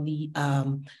actually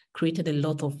created a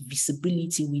lot of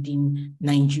visibility within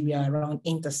Nigeria around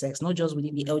intersex, not just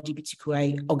within the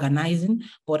LGBTQI organizing,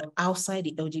 but outside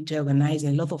the LGBT organizing.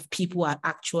 A lot of people are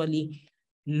actually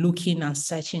looking and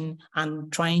searching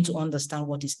and trying to understand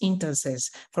what is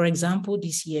intersex. For example,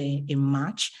 this year in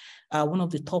March, one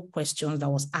of the top questions that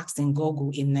was asked in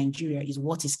Google in Nigeria is,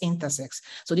 what is intersex?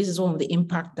 So this is one of the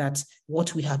impact that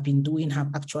what we have been doing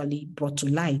have actually brought to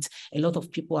light. A lot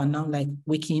of people are now like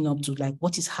waking up to like,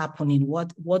 what is happening?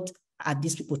 What are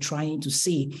these people trying to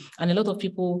say? And a lot of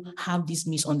people have this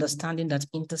misunderstanding that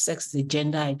intersex is a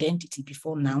gender identity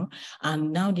before now.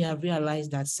 And now they have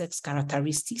realized that sex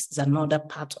characteristics is another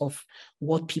part of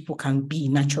what people can be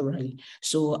naturally.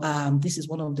 So this is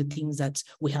one of the things that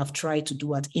we have tried to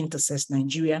do at Intersex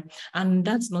Nigeria. And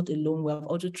that's not alone. We have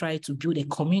also tried to build a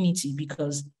community,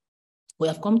 because we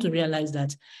have come to realize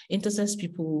that intersex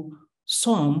people,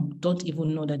 some don't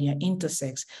even know that they are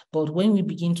intersex, but when we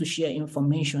begin to share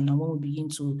information and when we begin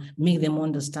to make them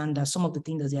understand that some of the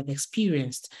things that they have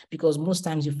experienced, because most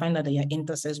times you find out that you're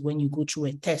intersex when you go through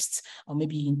a test, or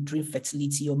maybe during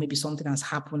fertility, or maybe something has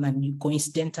happened and you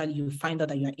coincidentally you find out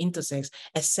that you're intersex,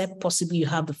 except possibly you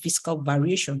have the physical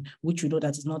variation, which we know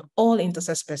that is not all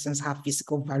intersex persons have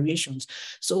physical variations.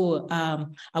 So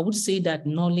I would say that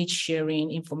knowledge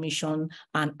sharing, information,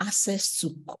 and access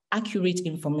to accurate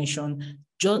information,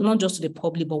 not just to the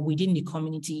public, but within the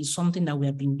community, is something that we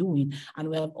have been doing. And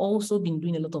we have also been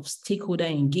doing a lot of stakeholder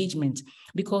engagement,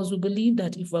 because we believe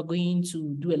that if we're going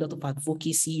to do a lot of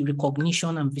advocacy,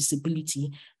 recognition, and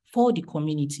visibility for the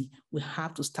community, we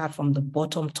have to start from the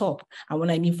bottom top. And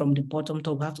when I mean from the bottom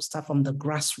top, we have to start from the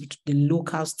grassroots, the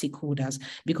local stakeholders,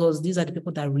 because these are the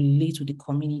people that relate to the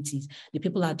communities. The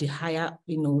people at the higher,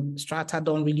 strata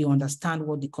don't really understand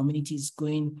what the community is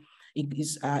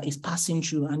is passing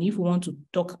through. And if we want to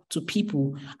talk to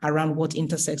people around what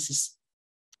intersex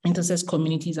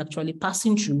community is actually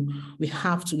passing through, we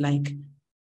have to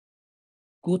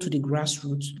go to the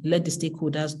grassroots, let the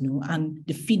stakeholders know. And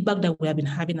the feedback that we have been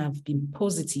having have been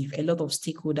positive. A lot of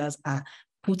stakeholders are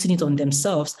putting it on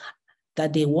themselves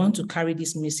that they want to carry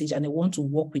this message and they want to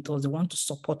work with us, they want to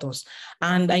support us.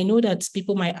 And I know that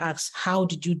people might ask, how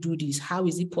did you do this? How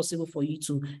is it possible for you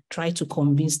to try to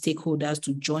convince stakeholders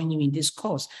to join you in this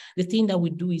cause? The thing that we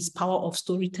do is power of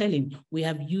storytelling. We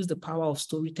have used the power of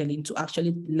storytelling to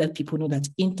actually let people know that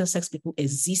intersex people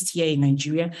exist here in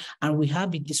Nigeria, and we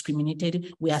have been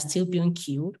discriminated, we are still being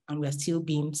killed, and we are still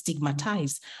being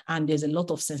stigmatized. And there's a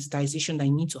lot of sensitization that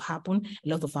needs to happen, a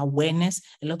lot of awareness,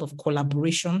 a lot of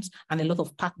collaborations, and a lot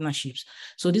of partnerships.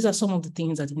 So these are some of the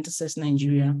things that Intersex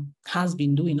Nigeria has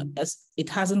been doing. It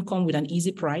hasn't come with an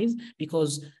easy prize,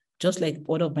 because just like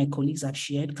one of my colleagues have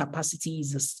shared, capacity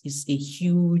is a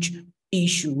huge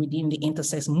issue within the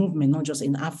intersex movement, not just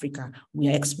in Africa. We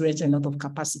are experiencing a lot of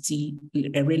capacity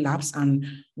relapse, and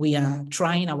we are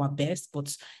trying our best,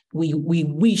 but we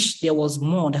wish there was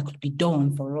more that could be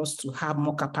done for us to have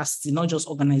more capacity, not just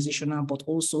organizational, but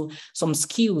also some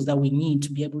skills that we need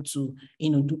to be able to,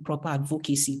 do proper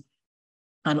advocacy,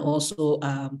 and also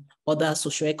other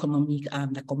socioeconomic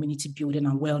and community building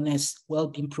and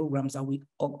well-being programs that we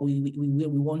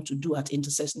want to do at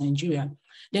Intersex Nigeria.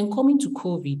 Then coming to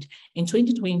COVID, in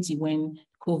 2020, when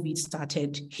COVID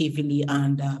started heavily,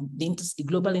 and the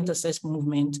global intersex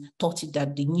movement thought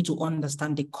that they need to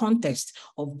understand the context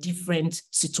of different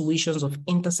situations of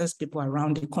intersex people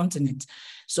around the continent.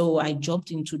 So I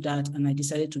jumped into that and I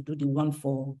decided to do the one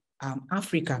for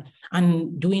Africa.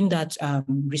 And doing that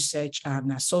research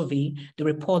and survey, the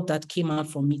report that came out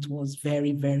from it was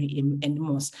very, very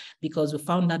enormous, because we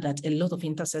found out that a lot of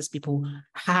intersex people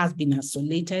have been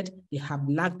isolated. They have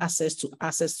lacked access to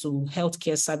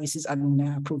healthcare services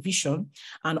and provision.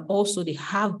 And also they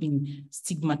have been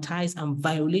stigmatized and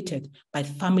violated by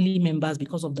family members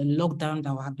because of the lockdown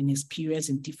that have been experienced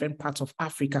in different parts of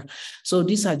Africa. So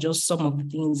these are just some of the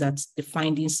things that the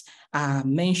findings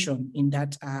mentioned in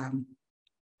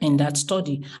that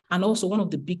study. And also one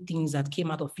of the big things that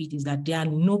came out of it is that there are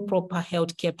no proper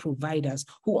healthcare providers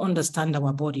who understand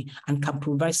our body and can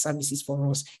provide services for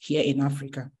us here in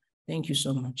Africa. Thank you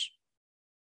so much.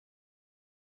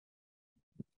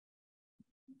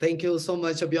 Thank you so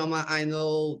much, Obioma. I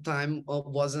know time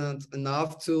wasn't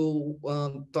enough to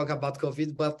talk about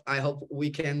COVID, but I hope we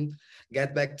can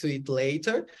get back to it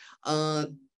later.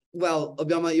 Well,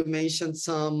 Obioma, you mentioned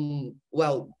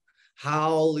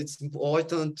how it's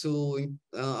important to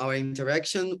our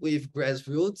interaction with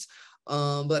grassroots.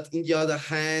 But in the other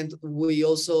hand, we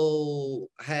also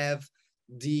have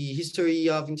the history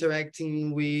of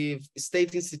interacting with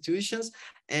state institutions.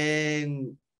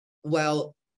 And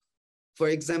well, for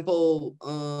example,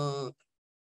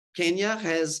 Kenya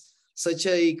has such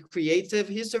a creative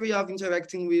history of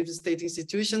interacting with state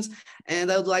institutions.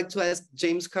 And I would like to ask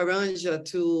James Karanja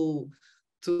to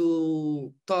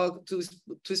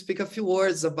speak a few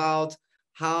words about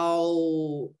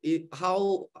to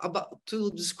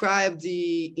describe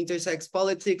the intersex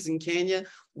politics in Kenya.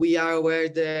 We are aware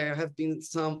there have been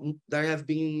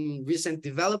recent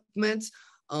developments,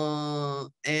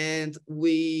 and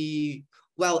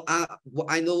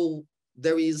I know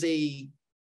there is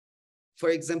for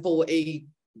example, a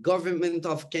government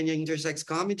of Kenya Intersex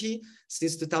Committee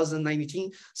since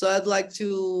 2019. So I'd like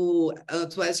to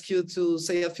ask you to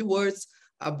say a few words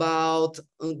about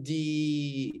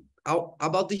the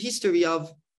history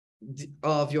of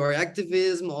your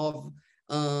activism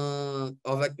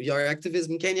your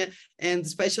activism in Kenya, and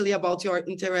especially about your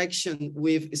interaction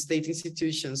with state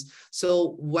institutions.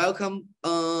 So welcome,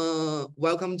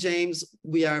 James.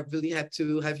 We are really happy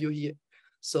to have you here.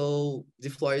 So the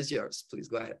floor is yours. Please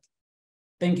go ahead.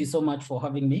 Thank you so much for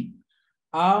having me.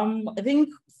 I think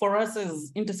for us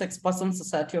as Intersex Person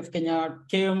Society of Kenya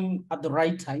came at the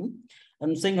right time.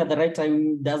 I'm saying at the right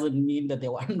time doesn't mean that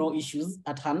there were no issues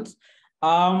at hand.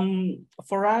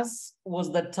 For us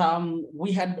was that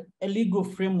we had a legal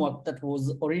framework that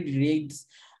was already raised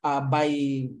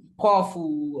by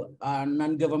powerful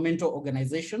non-governmental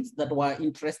organizations that were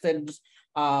interested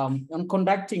in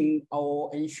conducting or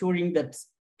ensuring that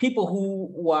people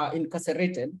who were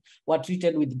incarcerated were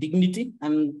treated with dignity,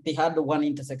 and they had one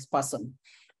intersex person.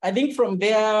 I think from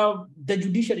there, the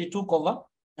judiciary took over.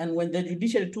 And when the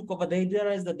judiciary took over, they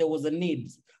realized that there was a need,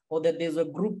 or that there's a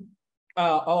group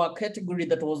or a category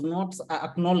that was not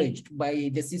acknowledged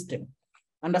by the system.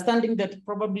 Understanding that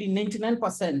probably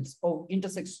 99% of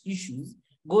intersex issues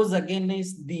goes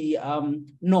against the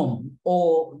norm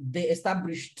or the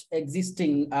established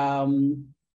existing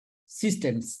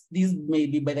systems. These may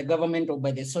be by the government or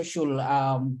by the social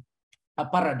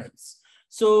paradigms.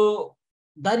 So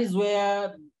that is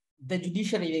where the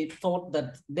judiciary thought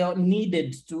that they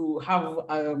needed to have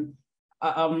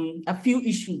a few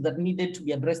issues that needed to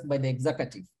be addressed by the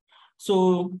executive.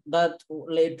 So that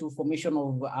led to formation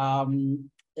of an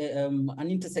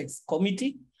intersex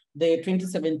committee, the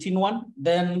 2017 one.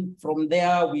 Then from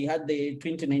there, we had the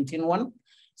 2019 one.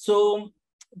 So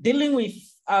dealing with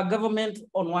government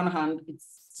on one hand, it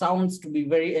sounds to be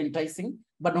very enticing,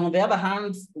 but on the other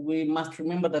hand, we must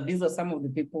remember that these are some of the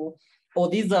people, or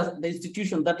these are the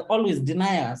institutions that always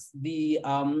deny us the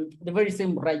very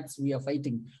same rights we are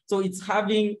fighting. So it's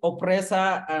having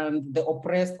oppressor and the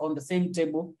oppressed on the same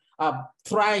table,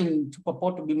 trying to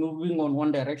purport to be moving on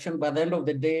one direction. By the end of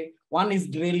the day, one is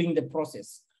derailing the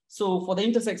process. So for the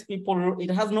intersex people,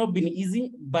 it has not been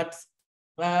easy, but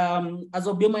as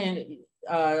Obioma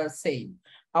said,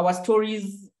 our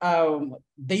stories, the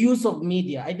use of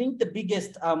media, I think the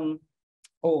biggest,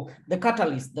 the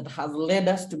catalyst that has led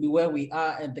us to be where we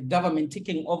are and the government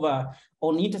taking over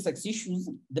on intersex issues,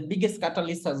 the biggest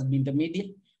catalyst has been the media,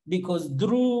 because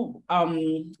through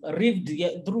telling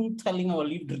our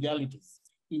lived realities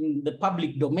in the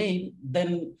public domain,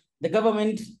 then the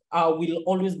government will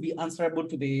always be answerable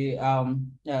to the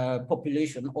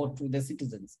population or to the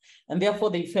citizens. And therefore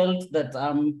they felt that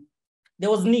there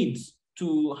was need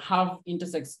to have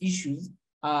intersex issues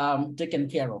taken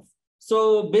care of.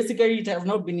 So basically it has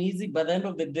not been easy. By the end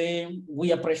of the day,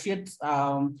 we appreciate,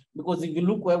 because if you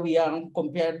look where we are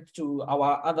compared to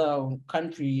our other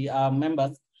country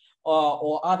members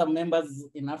or other members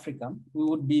in Africa, we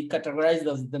would be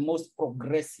categorized as the most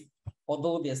progressive,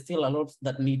 although there's still a lot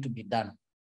that need to be done.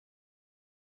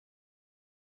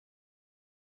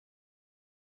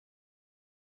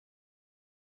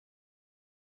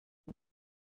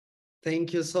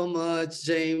 Thank you so much,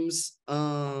 James.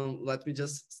 Let me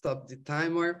just stop the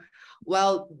timer.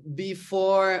 Well,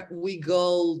 before we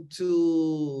go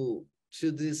to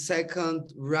the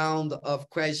second round of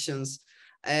questions,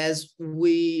 as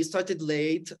we started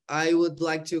late, I would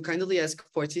like to kindly ask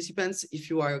participants if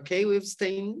you are okay with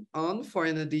staying on for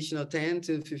an additional 10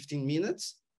 to 15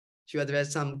 minutes to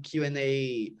address some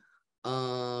Q&A.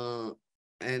 And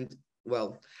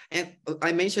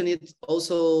I mentioned it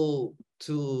also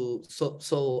so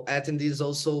attendees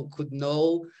also could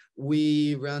know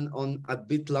we run on a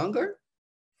bit longer.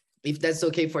 If that's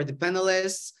okay for the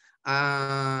panelists,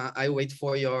 I wait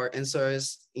for your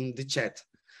answers in the chat.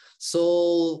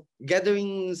 So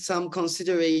gathering some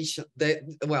consideration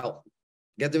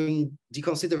gathering the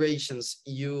considerations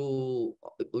you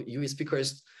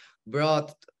speakers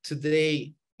brought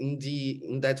today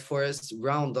in that first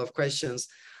round of questions,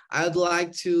 I'd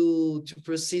like to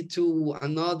proceed to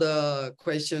another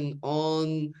question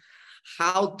on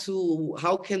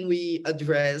how can we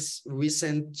address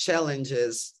recent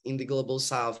challenges in the global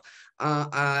south.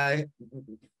 I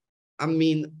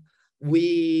mean,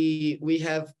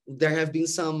 there have been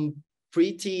some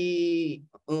pretty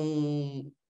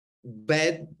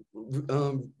bad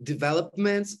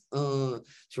developments,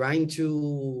 trying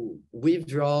to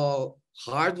withdraw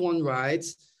hard-won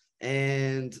rights,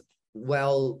 and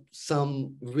well,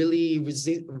 some really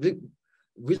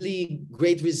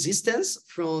great resistance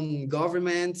from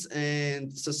governments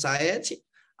and society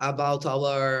about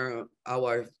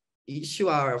our issue,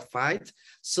 our fight.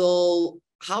 So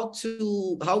how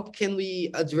can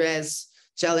we address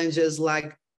challenges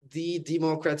like the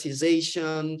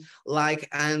democratization, like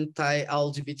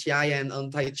anti-LGBTI and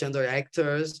anti-gender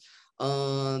actors,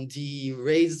 the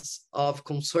rise of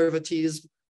conservatism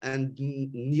and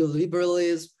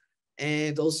neoliberalism,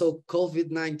 and also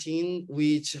COVID-19,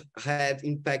 which had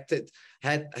impacted,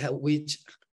 which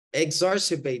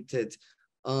exacerbated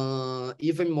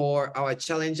even more our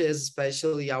challenges,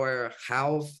 especially our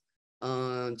health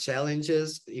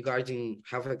challenges regarding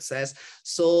health access.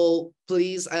 So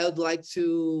please, I would like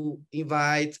to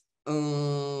invite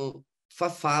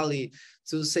Fafali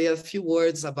to say a few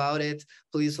words about it.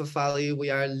 Please, Fafali,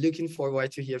 we are looking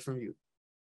forward to hear from you.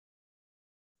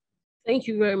 Thank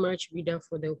you very much, Vida,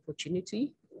 for the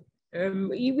opportunity.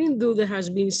 Even though there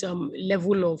has been some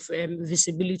level of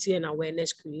visibility and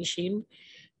awareness creation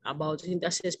about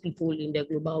intersex people in the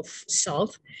global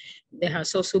south, there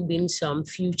has also been some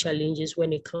few challenges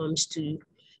when it comes to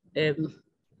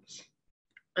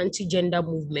anti-gender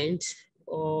movement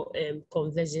or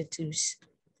conservatives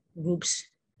groups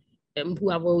who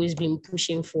have always been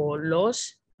pushing for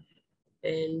laws,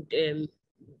 and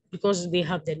because they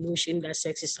have the notion that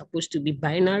sex is supposed to be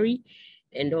binary,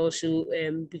 and also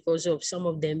because of some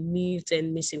of the myths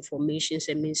and misinformations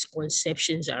and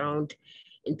misconceptions around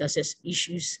intersex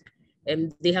issues.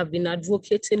 They have been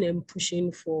advocating and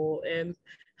pushing for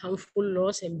harmful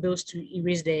laws and bills to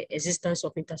erase the existence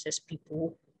of intersex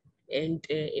people and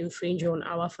infringe on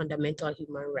our fundamental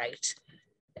human rights.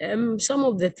 Some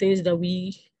of the things that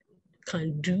we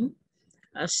can do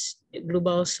as a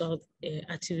global South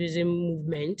activism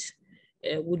movement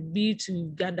would be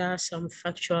to gather some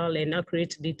factual and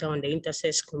accurate data on the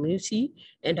intersex community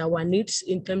and our needs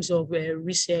in terms of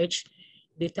research,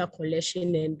 data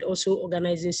collection, and also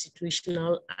organizing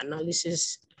situational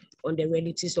analysis on the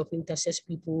realities of intersex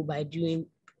people by doing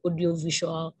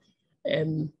audiovisual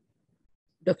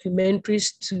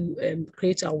documentaries to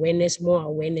create awareness, more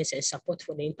awareness and support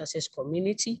for the intersex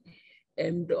community.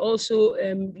 And also,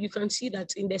 you can see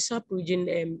that in the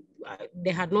sub-region,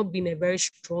 there had not been a very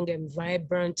strong and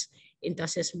vibrant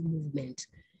intersex movement.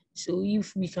 So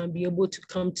if we can be able to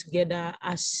come together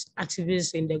as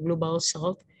activists in the global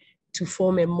south to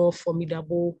form a more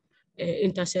formidable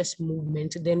intersex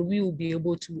movement, then we will be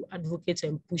able to advocate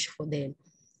and push for them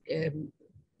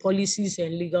policies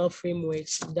and legal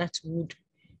frameworks that would,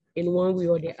 in one way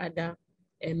or the other,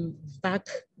 back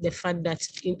the fact that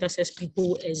intersex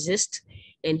people exist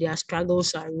and their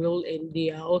struggles are real, and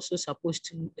they are also supposed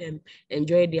to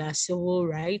enjoy their civil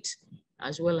rights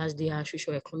as well as their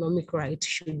socio-economic rights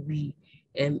should be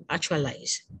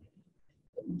actualized.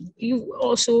 You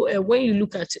also, when you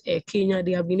look at Kenya,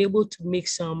 they have been able to make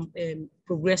some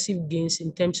progressive gains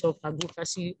in terms of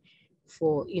advocacy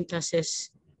for intersex,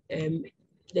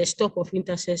 the stop of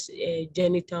intersex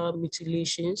genital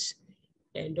mutilations,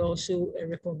 and also a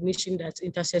recognition that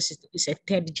intersex is a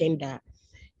third gender.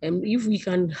 If we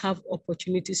can have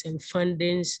opportunities and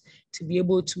fundings to be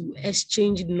able to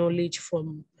exchange knowledge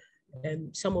from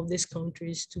some of these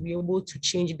countries to be able to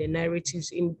change the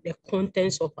narratives in the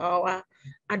contents of our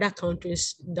other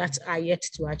countries that are yet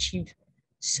to achieve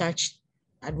such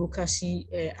advocacy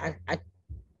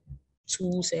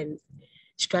tools and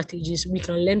strategies, we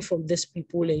can learn from these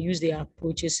people and use their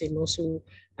approaches and also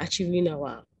achieving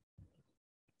our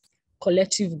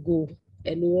collective goal.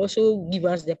 And will also give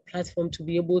us the platform to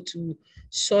be able to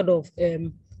sort of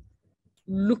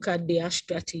look at their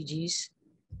strategies,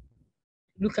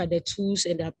 look at the tools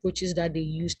and the approaches that they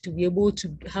use to be able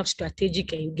to have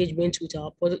strategic engagement with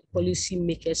our policy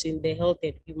makers in the health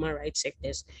and human rights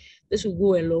sectors. This will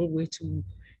go a long way to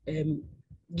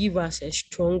give us a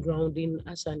strong grounding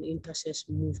as an intersex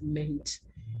movement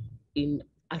in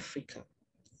Africa.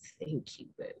 Thank you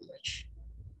very much.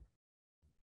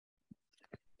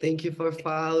 Thank you,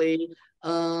 Fafali.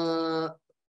 Well,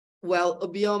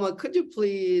 Obioma, could you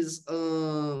please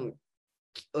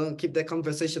keep the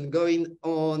conversation going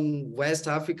on West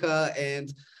Africa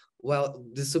and, well,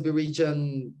 the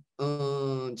sub-region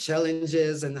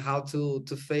challenges and how to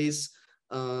face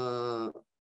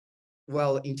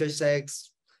well, intersex,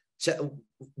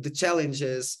 the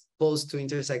challenges posed to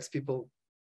intersex people.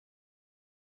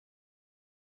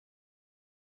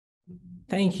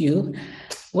 Thank you.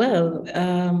 Well,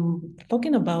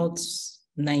 talking about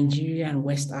Nigeria and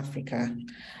West Africa,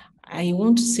 I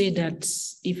want to say that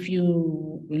if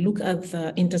you look at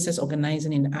the intersex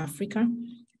organizing in Africa,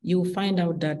 you'll find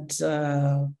out that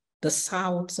the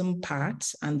southern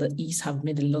part and the east have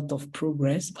made a lot of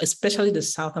progress, especially the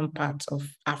southern part of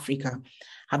Africa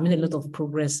have made a lot of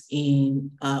progress in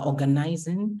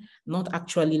organizing, not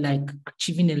actually like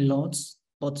achieving a lot,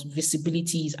 but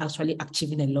visibility is actually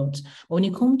achieving a lot. But when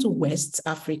you come to West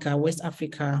Africa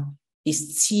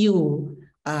is still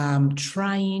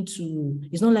trying to,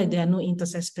 it's not like there are no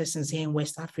intersex persons here in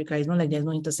West Africa. It's not like there's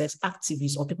no intersex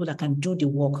activists or people that can do the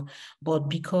work, but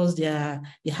because they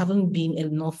haven't been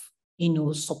enough,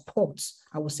 support.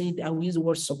 I would say, I will use the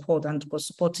word support, and because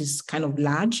support is kind of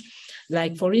large.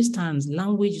 Like, for instance,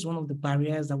 language is one of the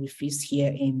barriers that we face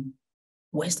here in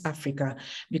West Africa,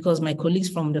 because my colleagues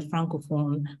from the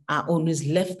Francophone are always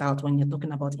left out when you're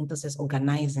talking about intersex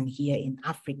organizing here in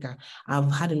Africa.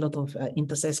 I've had a lot of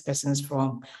intersex persons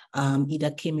from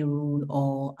either Cameroon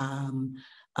or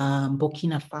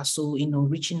Burkina Faso,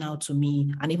 reaching out to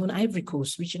me, and even Ivory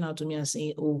Coast reaching out to me and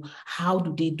saying, oh, how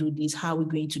do they do this? How are we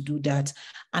going to do that?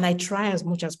 And I try as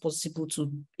much as possible to,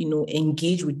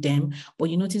 engage with them, but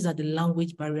you notice that the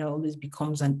language barrier always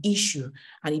becomes an issue,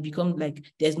 and it becomes like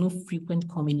there's no frequent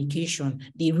communication.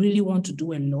 They really want to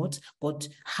do a lot, but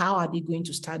how are they going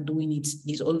to start doing it?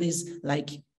 It's always like,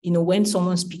 when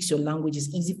someone speaks your language,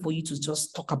 it's easy for you to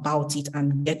just talk about it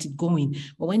and get it going.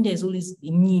 But when there's always a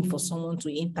need for someone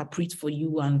to interpret for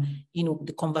you, and,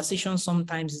 the conversation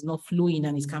sometimes is not flowing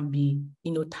and it can be,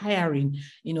 tiring,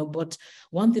 but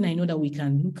one thing I know that we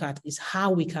can look at is how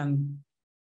we can,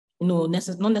 not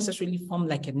necessarily form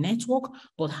like a network,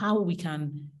 but how we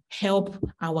can help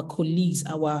our colleagues,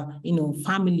 our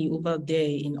family over there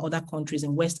in other countries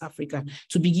in West Africa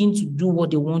to begin to do what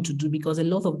they want to do, because a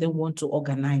lot of them want to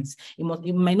organize.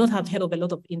 You might not have heard of a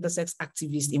lot of intersex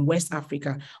activists in West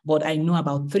Africa, but I know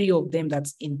about 3 of them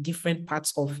that's in different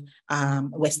parts of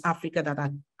West Africa that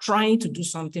are trying to do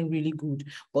something really good.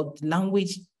 But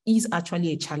language is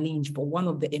actually a challenge. For one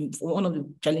of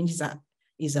the challenges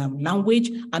is language.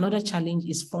 Another challenge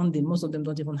is funding. Most of them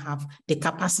don't even have the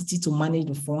capacity to manage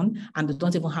the fund, and they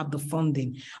don't even have the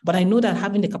funding. But I know that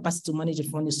having the capacity to manage the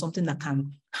fund is something that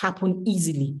can happen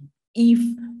easily if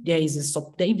there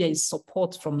is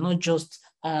support from not just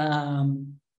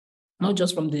from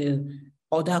the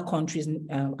other countries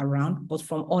around, but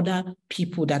from other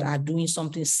people that are doing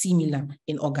something similar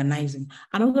in organizing.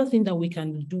 Another thing that we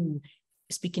can do,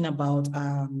 speaking about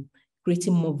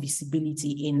creating more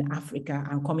visibility in Africa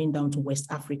and coming down to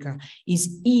West Africa,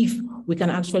 is if we can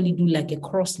actually do like a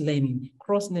cross-learning.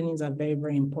 Cross-learnings are very,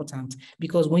 very important,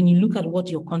 because when you look at what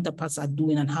your counterparts are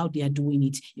doing and how they are doing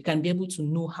it, you can be able to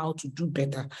know how to do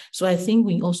better. So I think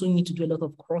we also need to do a lot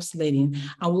of cross-learning,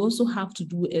 and we also have to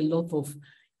do a lot of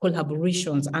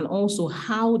collaborations, and also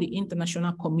how the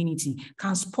international community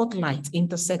can spotlight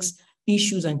intersex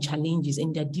issues and challenges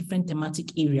in their different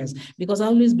thematic areas, because I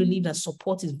always believe that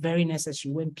support is very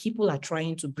necessary when people are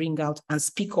trying to bring out and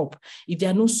speak up. If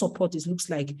there are no support, it looks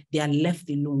like they are left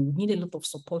alone. We need a lot of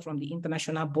support from the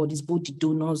international bodies, both the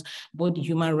donors, both the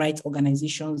human rights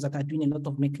organizations that are doing a lot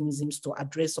of mechanisms to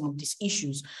address some of these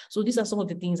issues. So these are some of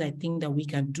the things I think that we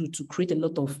can do to create a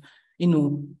lot of,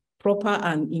 proper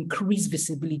and increased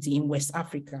visibility in West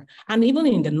Africa, and even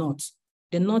in the North.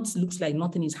 The North looks like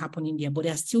nothing is happening there, but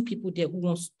there are still people there who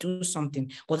want to do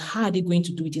something. But how are they going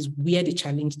to do it is where the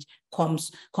challenge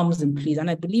comes in place. And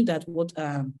I believe that what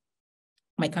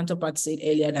my counterpart said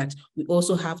earlier, that we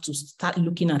also have to start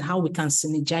looking at how we can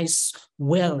synergize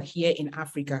well here in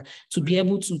Africa to be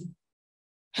able to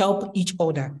help each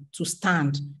other to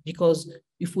stand. Because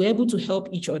if we're able to help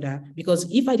each other, because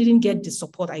if I didn't get the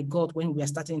support I got when we were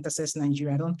starting Intersex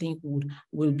Nigeria, I don't think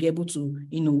we'll be able to,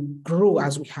 grow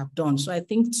as we have done. So I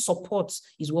think support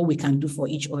is what we can do for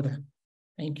each other.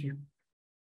 Thank you.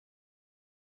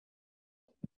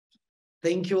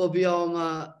 Thank you,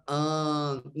 Obioma.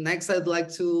 Next, I'd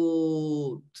like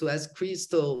to ask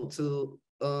Crystal to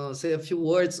say a few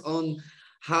words on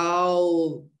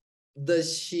how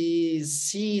does she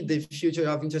see the future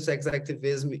of intersex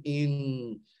activism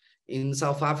in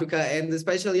South Africa, and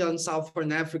especially on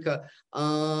Southern Africa.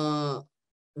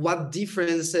 What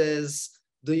differences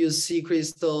do you see,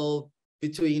 Crystal,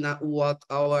 between what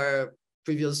our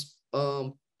previous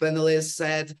panelists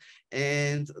said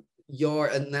and your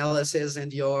analysis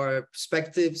and your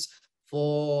perspectives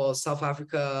for South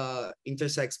Africa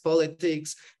intersex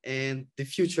politics and the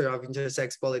future of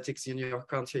intersex politics in your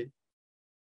country?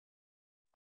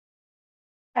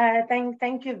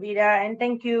 Thank you, Vida, and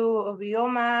thank you,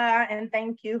 Obioma, and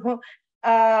thank you,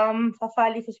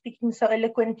 Fafali, for speaking so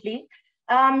eloquently.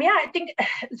 Yeah, I think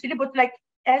it's really about, like,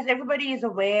 as everybody is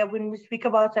aware, when we speak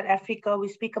about South Africa, we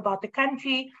speak about the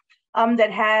country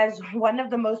that has one of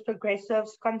the most progressive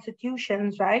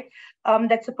constitutions, right?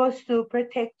 That's supposed to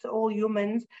protect all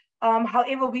humans.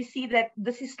 However, we see that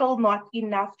this is still not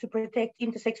enough to protect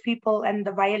intersex people and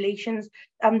the violations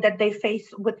that they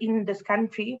face within this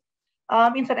country.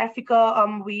 In South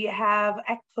Africa, we have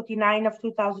Act 49 of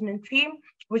 2003,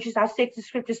 which is our Sex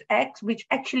Descriptors Act, which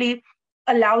actually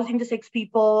allows intersex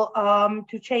people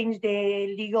to change their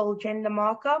legal gender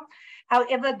marker.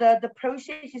 However, the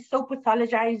process is so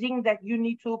pathologizing that you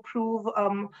need to prove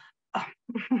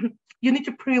you need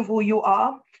to prove who you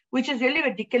are, which is really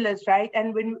ridiculous, right?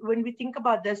 And when we think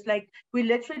about this, like, we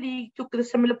literally took the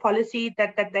similar policy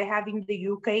that they have in the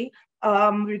UK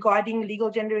regarding legal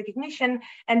gender recognition,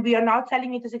 and we are now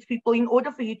telling intersex people, in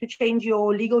order for you to change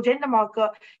your legal gender marker,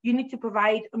 you need to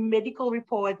provide medical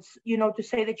reports, you know, to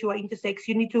say that you are intersex.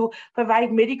 You need to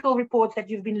provide medical reports that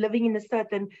you've been living in a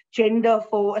certain gender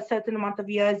for a certain amount of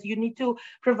years. You need to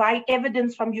provide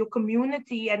evidence from your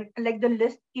community, and like the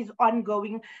list is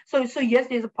ongoing. So yes,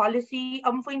 there's a policy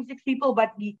for intersex people,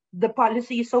 but the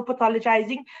policy is so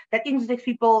pathologizing that intersex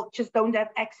people just don't have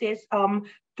access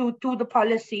to the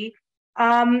policy.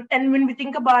 And when we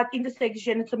think about intersex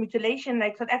genital mutilation,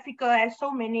 like, South Africa has so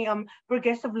many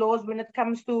progressive laws when it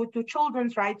comes to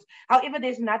children's rights. However,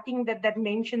 there's nothing that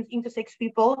mentions intersex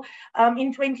people.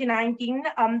 In 2019,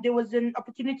 there was an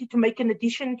opportunity to make an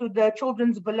addition to the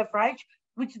Children's Bill of Rights,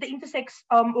 which the intersex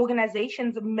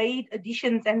organizations made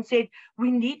additions and said,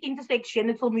 we need intersex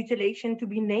genital mutilation to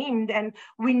be named, and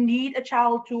we need a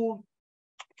child to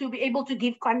be able to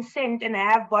give consent and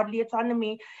have bodily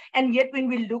autonomy. And yet, when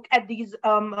we look at these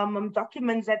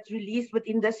documents that's released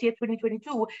within this year,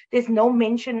 2022, there's no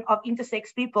mention of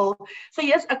intersex people. So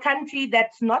yes, a country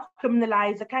that's not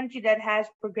criminalized, a country that has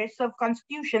progressive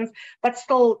constitutions, but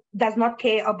still does not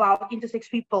care about intersex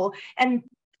people. And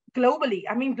globally,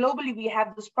 I mean, globally, we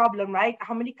have this problem, right?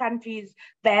 How many countries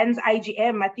bans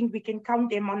IGM? I think we can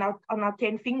count them on our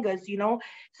 10 fingers, you know?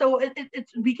 So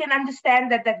we can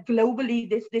understand that globally,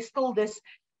 there's still this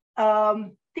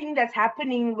thing that's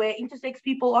happening where intersex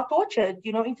people are tortured.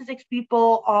 You know, intersex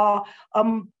people are,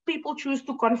 people choose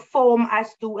to conform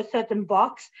as to a certain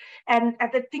box. And I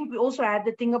think we also had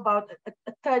the thing about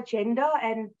a third gender,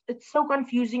 and it's so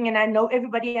confusing. And I know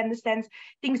everybody understands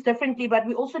things differently, but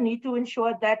we also need to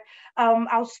ensure that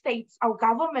our states, our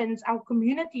governments, our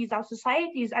communities, our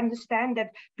societies understand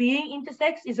that being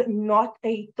intersex is not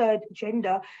a third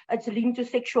gender. It's linked to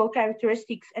sexual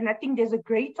characteristics. And I think there's a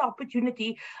great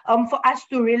opportunity for us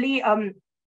to really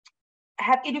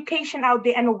have education out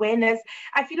there and awareness.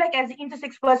 I feel like as an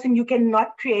intersex person, you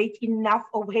cannot create enough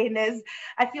awareness.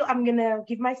 I feel I'm gonna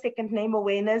give my second name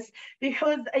awareness,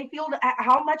 because I feel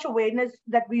how much awareness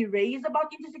that we raise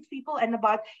about intersex people and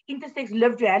about intersex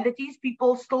lived realities,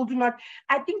 people still do not,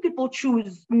 I think people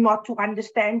choose not to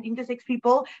understand intersex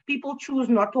people. People choose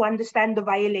not to understand the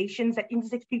violations that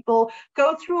intersex people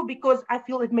go through, because I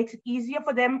feel it makes it easier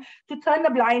for them to turn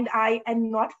a blind eye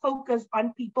and not focus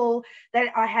on people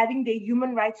that are having their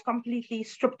human rights completely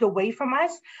stripped away from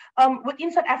us.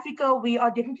 Within South Africa, we are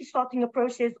definitely starting a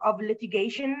process of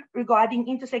litigation regarding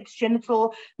intersex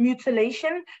genital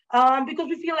mutilation, because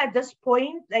we feel at this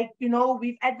point, like, you know,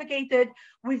 we've advocated,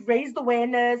 we've raised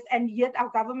awareness, and yet our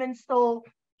government still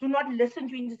do not listen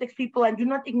to intersex people and do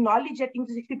not acknowledge that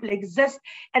intersex people exist,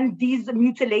 and these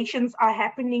mutilations are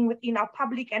happening within our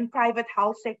public and private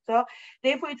health sector.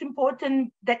 Therefore, it's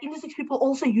important that intersex people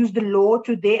also use the law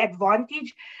to their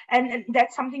advantage, and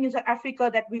that's something in South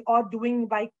Africa that we are doing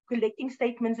by collecting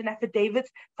statements and affidavits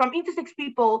from intersex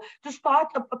people to start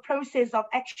a process of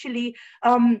actually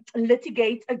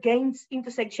litigate against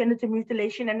intersex genital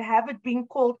mutilation and have it being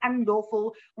called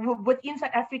unlawful within South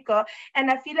Africa.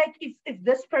 And I feel like if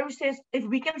this process, if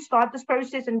we can start this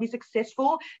process and be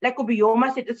successful, like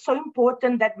Obioma said, it's so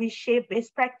important that we share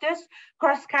best practice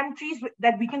across countries,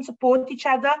 that we can support each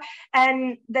other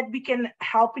and that we can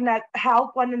help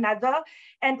one another.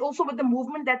 And also with the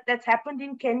movement that's happened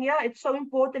in Kenya, it's so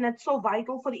important, it's so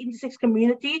vital for the intersex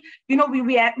community. You know, we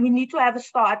need to have a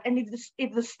start, and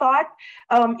if the start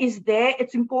is there,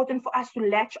 it's important for us to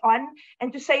latch on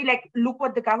and to say, like, look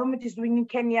what the government is doing in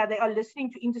Kenya. They are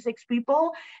listening to intersex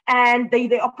people, and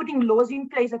they are putting laws in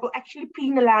place that will actually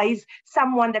penalize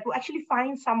someone, that will actually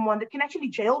fine someone, that can actually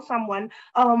jail someone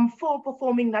for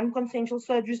performing non-consensual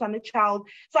surgeries on a child.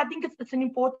 So I think it's an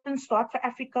important start for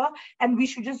Africa, and we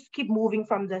should just keep moving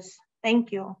from this.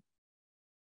 Thank you.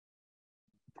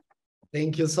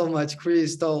 Thank you so much,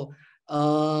 Crystal.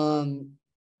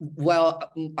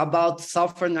 Well, about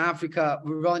Southern Africa,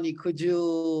 Ronie, could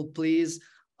you please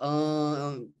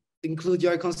include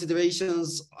your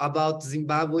considerations about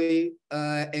Zimbabwe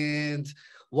and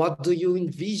what do you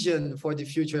envision for the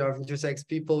future of intersex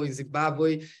people in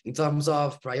Zimbabwe in terms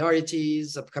of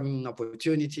priorities, upcoming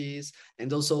opportunities,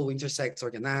 and also intersex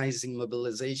organizing,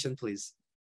 mobilization, please?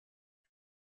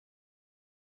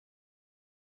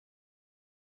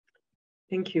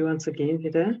 Thank you once again,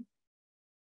 Vida.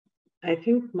 I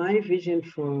think my vision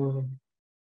for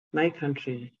my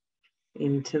country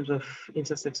in terms of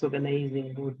intersex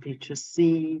organizing would be to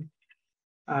see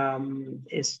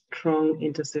a strong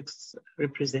intersex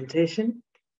representation,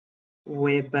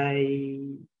 whereby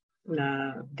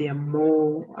there are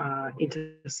more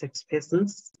intersex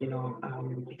persons,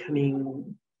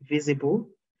 becoming visible.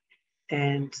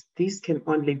 And this can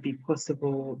only be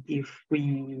possible if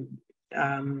we,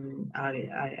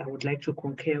 I would like to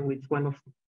concur with one of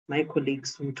my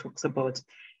colleagues who talks about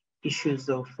issues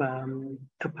of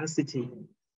capacity,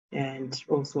 and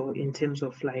also in terms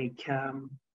of like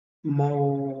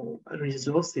more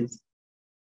resources,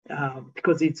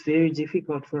 because it's very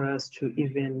difficult for us to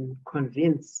even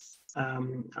convince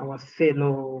our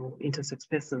fellow intersex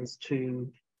persons to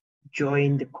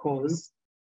join the cause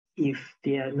if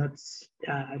they are not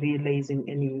realizing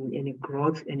any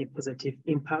growth, any positive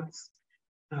impacts.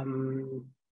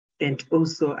 And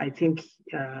also, I think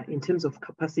in terms of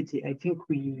capacity, I think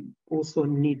we also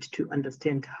need to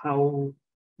understand how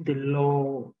the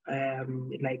law,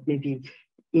 like maybe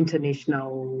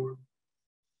international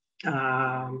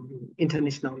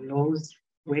laws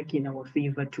work in our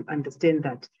favor, to understand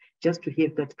that just to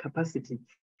have that capacity,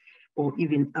 or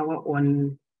even our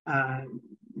own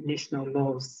national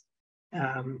laws,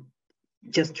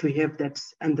 just to have that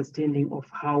understanding of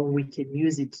how we can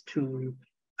use it to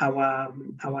our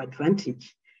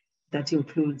advantage. That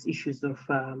includes issues of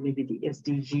maybe the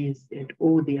SDGs and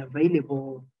all the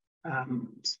available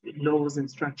laws and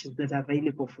structures that are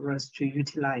available for us to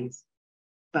utilize.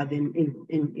 But then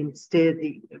instead,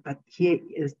 but here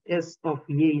as of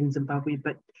here in Zimbabwe,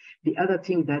 but the other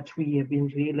thing that we have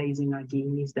been realizing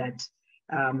again is that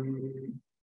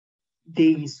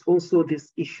there is also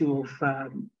this issue of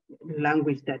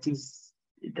language that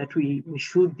we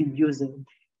should be using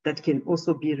that can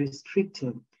also be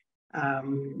restricting,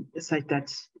 such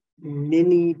that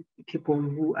many people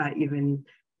who are even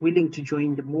willing to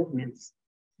join the movements,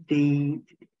 they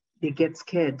get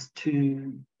scared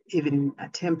to even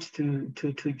attempt to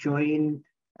join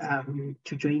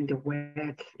the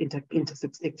work,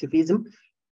 intersex activism,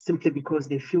 simply because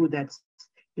they feel that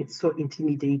it's so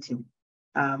intimidating.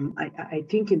 I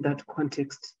think in that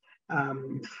context,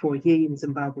 for here in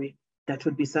Zimbabwe, that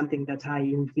would be something that I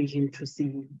envision to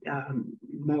see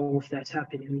more of that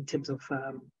happening in terms of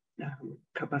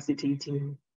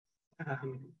capacitating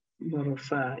more of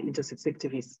intersex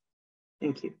activists.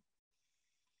 Thank you.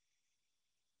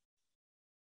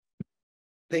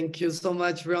 Thank you so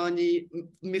much, Ronie.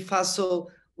 Mphatso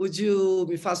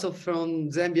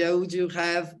from Zambia, would you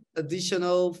have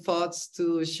additional thoughts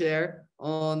to share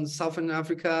on Southern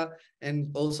Africa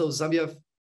and also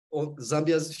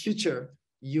Zambia's future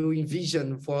you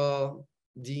envision for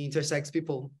the intersex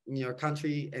people in your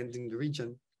country and in the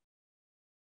region?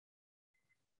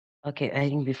 Okay, I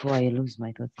think before I lose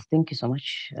my thoughts, thank you so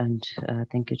much, and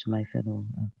thank you to my fellow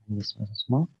panelists as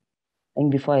well. I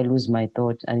think before I lose my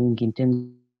thought, I think in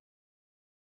terms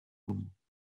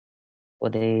for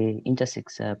the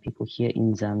intersex people here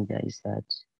in Zambia is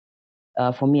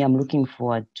that for me, I'm looking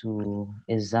forward to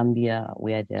a Zambia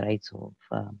where the rights of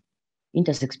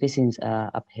intersex persons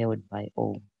are upheld by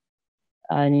all.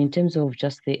 And in terms of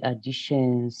just the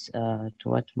additions to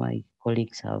what my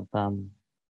colleagues have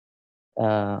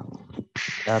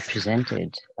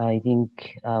presented, I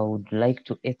think I would like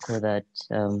to echo that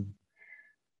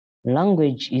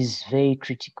language is very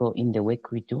critical in the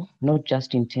work we do, not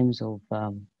just in terms of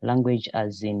language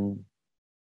as in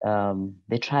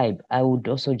the tribe. I would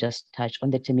also just touch on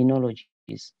the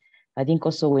terminologies. I think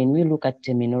also when we look at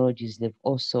terminologies, they've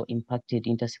also impacted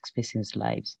intersex persons'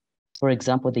 lives. For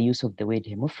example, the use of the word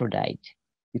hermaphrodite,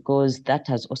 because that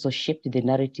has also shaped the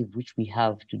narrative which we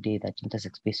have today that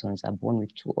intersex persons are born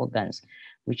with 2 organs,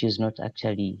 which is not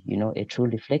actually, a true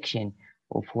reflection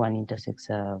of who an intersex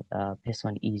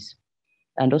person is.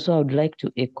 And also I would like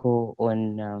to echo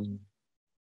on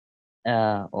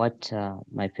what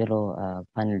my fellow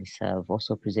panelists have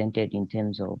also presented in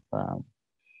terms of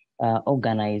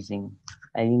organizing.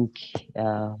 I think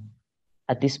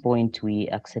at this point we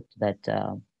accept that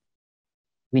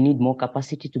we need more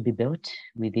capacity to be built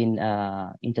within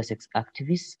intersex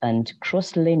activists and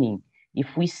cross-learning.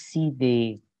 If we see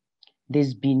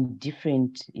there's been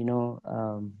different,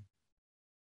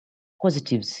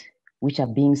 positives which are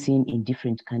being seen in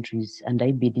different countries. And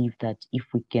I believe that if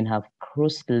we can have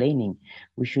cross-learning,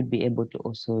 we should be able to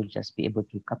also just be able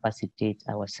to capacitate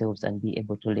ourselves and be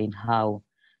able to learn how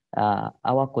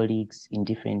our colleagues in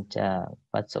different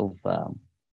parts of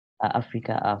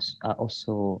Africa are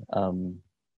also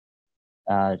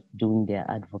doing their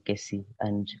advocacy.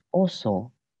 And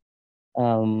also,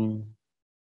 when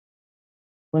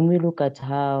we look at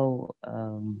how,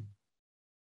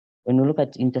 when we look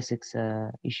at intersex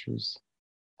issues,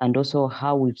 and also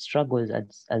how we've struggled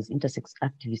as intersex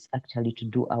activists actually to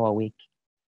do our work,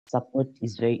 support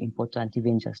is very important,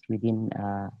 even just within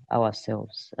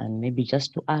ourselves. And maybe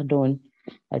just to add on,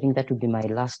 I think that would be my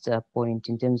last point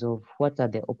in terms of what are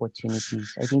the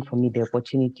opportunities. I think for me, the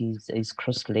opportunities is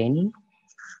cross-learning.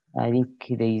 I think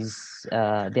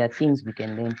there are things we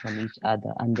can learn from each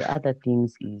other. And the other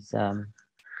things is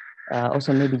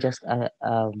also maybe just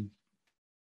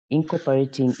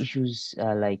incorporating issues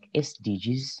like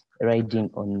SDGs, riding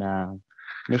on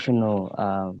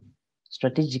national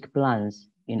strategic plans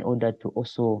in order to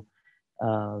also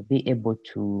be able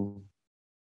to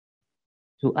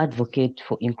advocate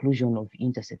for inclusion of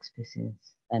intersex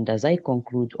persons. And as I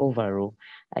conclude overall,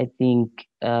 I think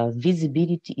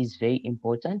visibility is very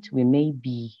important. We may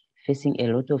be facing a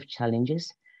lot of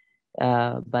challenges,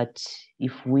 but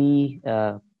if we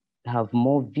have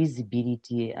more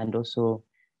visibility and also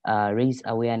raise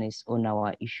awareness on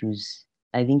our issues,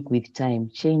 I think with time,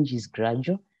 change is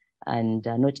gradual, and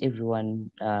not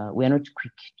everyone, we are not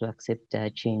quick to accept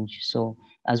change. So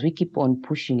as we keep on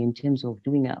pushing in terms of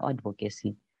doing our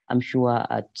advocacy, I'm sure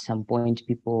at some point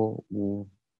people will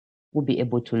be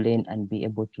able to learn and be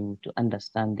able to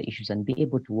understand the issues and be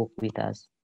able to work with us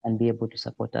and be able to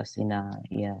support us in our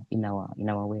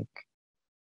work.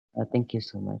 Thank you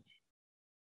so much.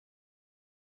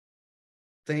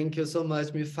 Thank you so much,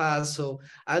 Mphatso.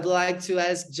 I'd like to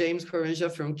ask James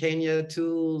Karanja from Kenya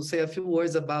to say a few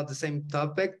words about the same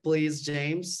topic. Please,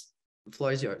 James, the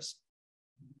floor is yours.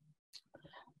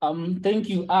 Thank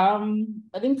you.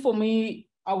 I think for me,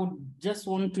 I would just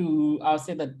want to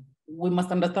say that we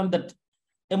must understand that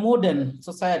a modern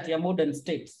society, a modern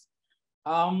state,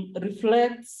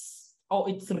 reflects, or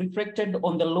it's reflected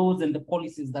on the laws and the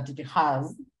policies that it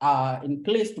has in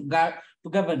place to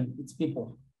govern its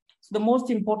people. So the most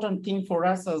important thing for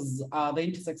us as the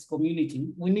intersex community,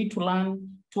 we need to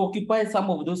learn to occupy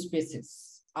some of those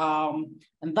spaces. And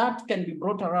that can be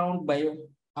brought around by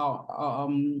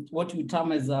what we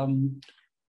term as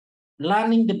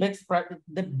learning the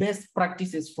best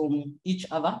practices from each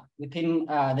other within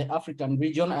the African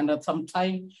region, and at some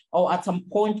time or at some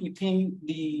point within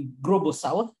the global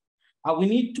South. We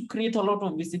need to create a lot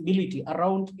of visibility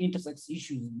around intersex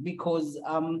issues because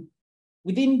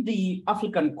within the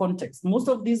African context, most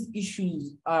of these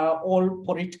issues are all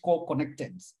political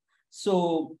connected.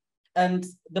 So, and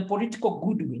the political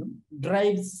goodwill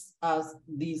drives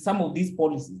some of these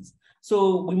policies.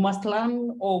 So we must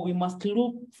learn, or we must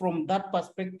look from that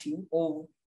perspective of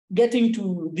getting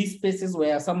to these spaces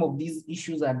where some of these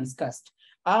issues are discussed.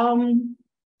 The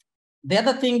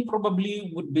other thing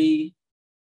probably would be,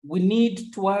 we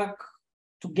need to work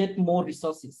to get more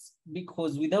resources,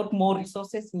 because without more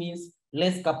resources means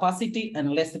less capacity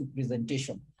and less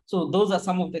representation. So those are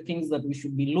some of the things that we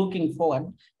should be looking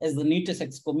forward as the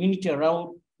intersex community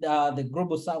around the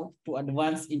global South to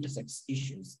advance intersex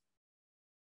issues.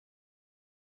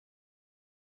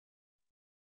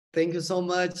 Thank you so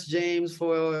much, James,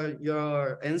 for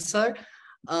your answer.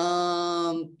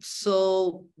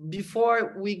 So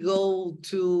before we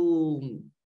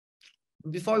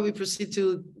proceed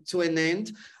to an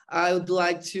end, I would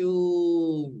like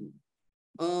to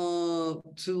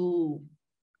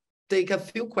take a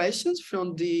few questions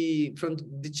from the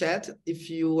chat, if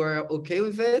you are okay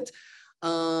with it.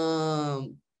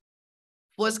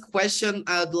 First question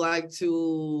I'd like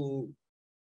to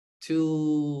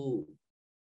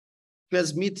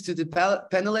transmit to the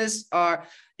panelists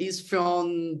is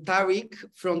from Tariq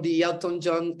from the Elton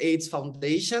John AIDS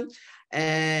Foundation,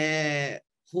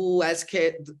 who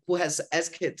has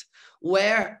asked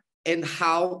where and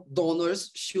how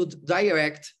donors should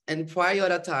direct and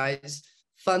prioritize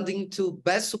funding to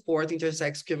best support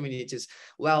intersex communities.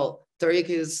 Well, Tariq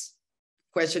is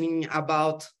questioning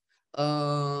about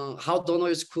how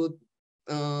donors could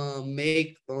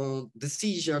make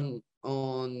decision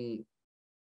on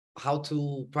how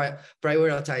to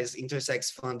prioritize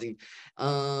intersex funding.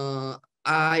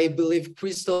 I believe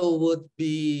Crystal would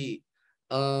be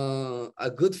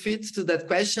a good fit to that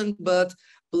question, but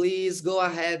please go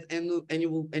ahead and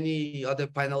any other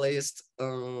panelist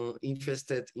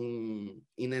interested in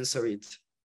answer it.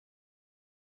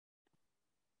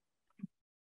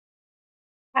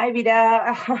 Hi,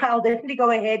 Vida. I'll definitely go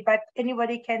ahead, but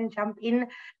anybody can jump in.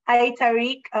 Hi,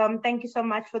 Tariq. Thank you so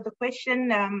much for the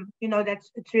question.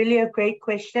 It's really a great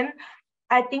question.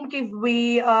 I think if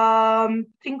we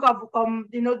think of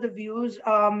the views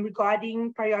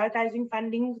regarding prioritizing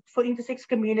funding for intersex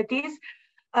communities,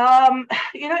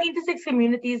 intersex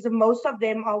communities, most of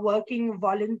them are working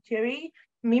voluntary.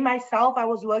 Me, myself, I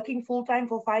was working full-time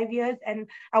for 5 years, and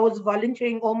I was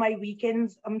volunteering all my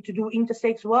weekends to do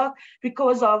intersex work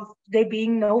because of there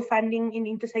being no funding in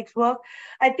intersex work.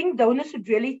 I think donors should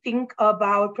really think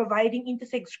about providing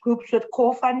intersex groups with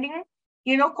core funding,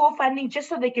 core funding, just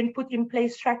so they can put in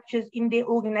place structures in their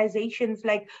organizations,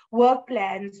 like work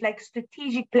plans, like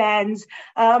strategic plans,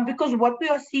 because what we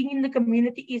are seeing in the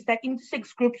community is that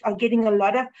intersex groups are getting a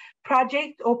lot of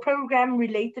project or program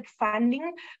related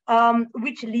funding,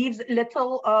 which leaves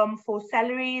little for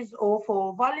salaries or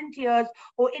for volunteers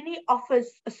or any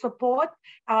office support.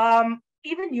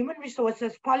 Even human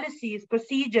resources, policies,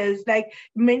 procedures, like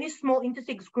many small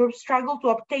intersex groups struggle to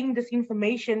obtain this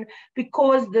information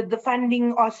because the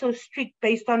funding are so strict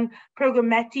based on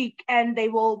programmatic, and they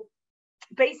will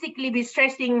basically be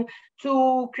stressing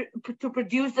to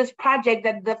produce this project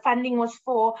that the funding was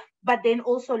for, but then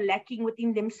also lacking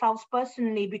within themselves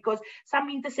personally, because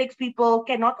some intersex people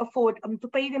cannot afford to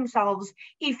pay themselves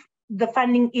if the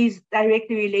funding is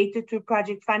directly related to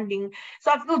project funding. So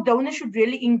I feel donors should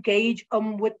really engage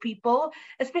with people,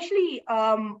 especially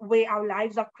where our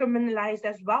lives are criminalized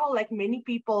as well. Like many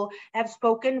people have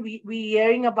spoken, we're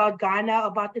hearing about Ghana,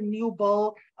 about the new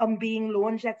bill being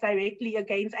launched that's directly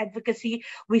against advocacy.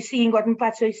 We're seeing what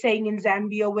Mphatso is saying in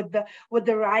Zambia with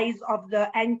the rise of the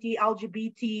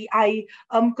anti-LGBTI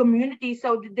community.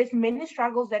 So there's many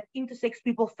struggles that intersex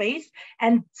people face,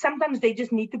 and sometimes they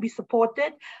just need to be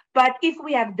supported. But if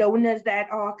we have donors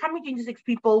that are coming to intersex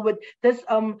people with this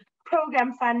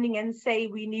program funding and say,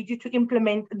 we need you to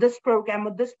implement this program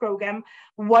or this program,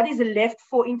 what is left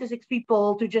for intersex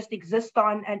people to just exist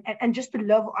on and just to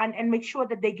live on, and make sure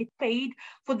that they get paid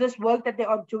for this work that they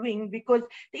are doing? Because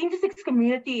the intersex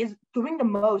community is doing the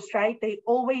most, right? They're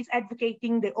always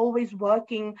advocating, they're always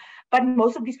working, but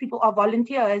most of these people are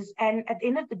volunteers. And at the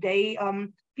end of the day,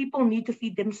 people need to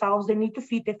feed themselves, they need to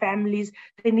feed their families,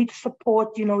 they need to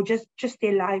support, just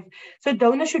their life. So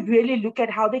donors should really look at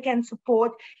how they can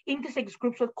support intersex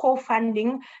groups with core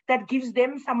funding that gives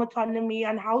them some autonomy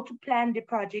on how to plan their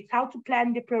projects, how to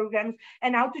plan their programs,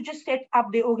 and how to just set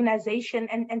up their organization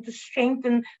and to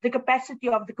strengthen the capacity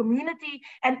of the community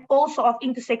and also of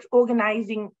intersex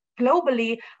organizing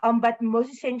globally, but most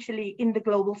essentially in the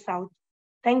global south.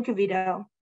 Thank you, Vida.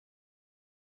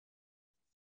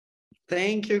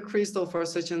 Thank you, Crystal, for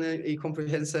such a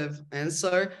comprehensive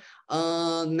answer.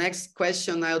 Next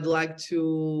question I would like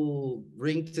to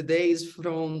bring today is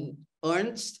from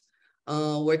Ernst,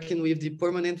 working with the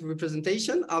permanent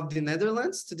representation of the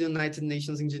Netherlands to the United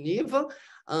Nations in Geneva,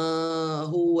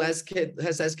 who has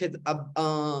asked,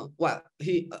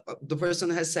 the person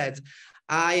has said,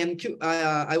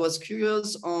 I was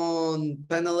curious on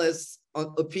panelists'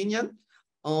 opinion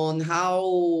on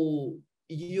how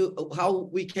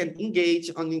we can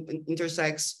engage on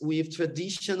intersex with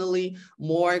traditionally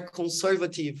more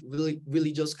conservative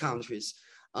religious countries.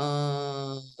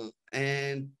 And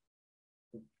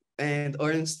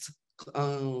Ernst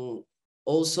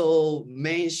also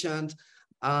mentioned,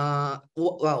 the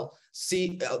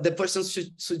person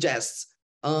suggests,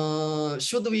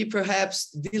 should we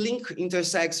perhaps delink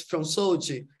intersex from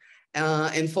SOGI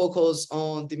and focus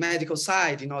on the medical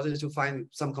side in order to find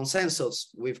some consensus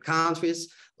with countries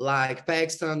like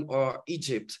Pakistan or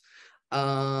Egypt?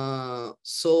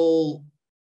 So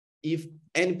if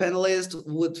any panelist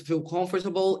would feel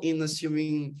comfortable in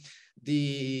answering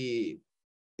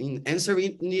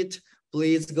it,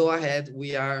 please go ahead.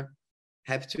 We are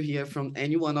happy to hear from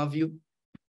any one of you.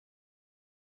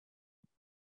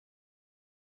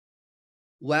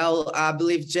 Well, I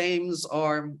believe James,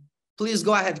 or please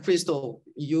go ahead, Crystal.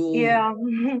 Yeah.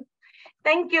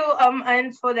 Thank you,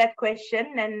 Ernst, for that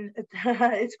question, and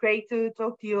it's great to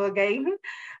talk to you again.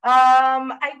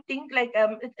 I think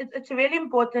it's a really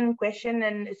important question,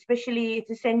 and especially it's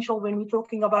essential when we're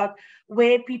talking about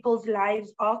where people's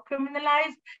lives are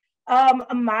criminalized.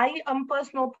 My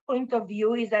personal point of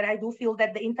view is that I do feel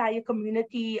that the entire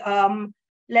community,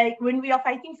 like when we are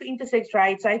fighting for intersex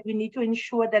rights, right, we need to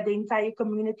ensure that the entire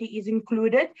community is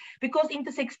included, because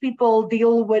intersex people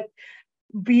deal with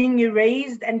being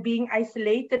erased and being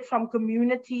isolated from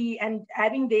community and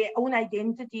having their own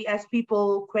identity as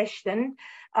people questioned.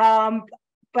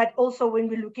 But also when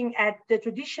we're looking at the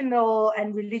traditional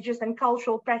and religious and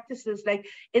cultural practices, like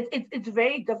it's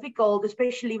very difficult,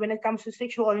 especially when it comes to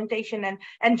sexual orientation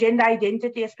and gender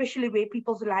identity, especially where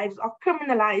people's lives are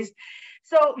criminalized.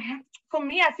 So for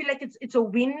me, I feel like it's a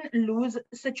win-lose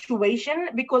situation,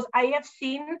 because I have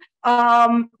seen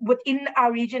within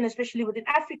our region, especially within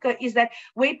Africa, is that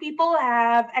where people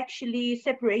have actually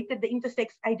separated the intersex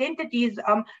identities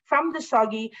from the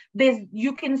SOGI,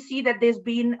 you can see that there's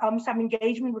been some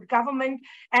engagement with government,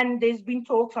 and there's been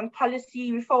talks on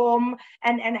policy reform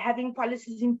and having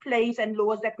policies in place and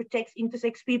laws that protects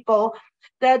intersex people.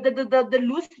 The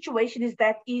loose situation is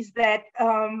that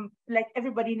like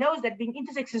everybody knows, that being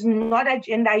intersex is not a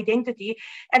gender identity,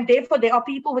 and therefore there are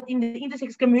people within the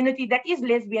intersex community that is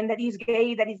lesbian, that is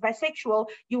gay, that is bisexual.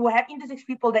 You will have intersex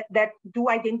people that do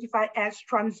identify as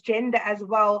transgender as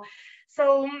well.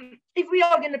 So if we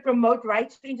are going to promote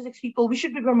rights for intersex people, we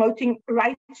should be promoting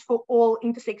rights for all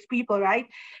intersex people, right?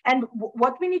 And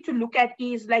what we need to look at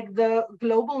is like the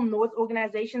global North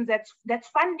organizations that's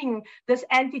funding this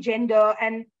anti-gender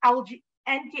and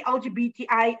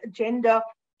anti-LGBTI agenda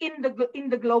in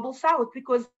the global South,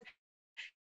 because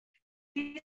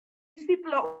these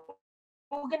people are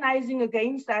organizing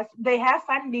against us. They have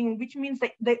funding, which means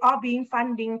that they are being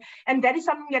funding, and that is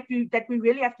something that we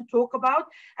really have to talk about.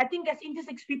 I think as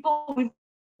intersex people, we've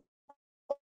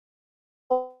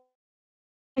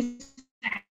always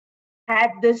had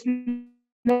this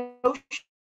notion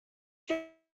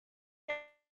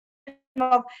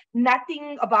of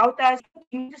nothing about us.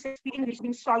 Intersex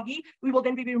being soggy, we will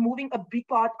then be removing a big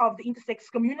part of the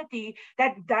intersex community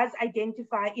that does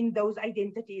identify in those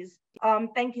identities.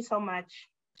 Thank you so much.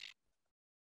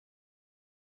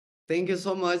 Thank you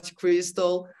so much,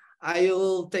 Crystal. I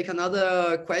will take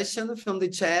another question from the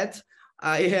chat.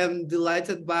 I am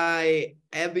delighted by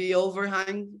Abby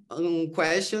Overheim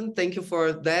question. Thank you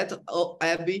for that,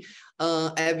 Abby.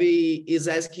 Abby is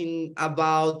asking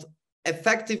about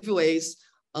effective ways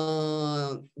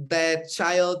that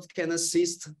child can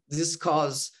assist this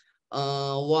cause.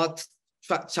 What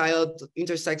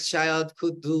intersex child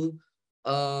could do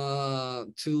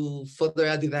to further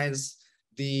advance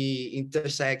the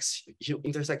intersex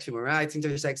human rights,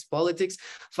 intersex politics.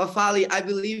 Fafali, I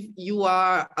believe you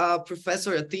are a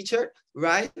professor, a teacher,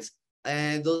 right?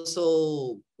 And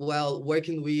also, well,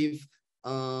 working with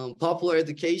popular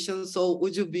education. So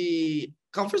would you be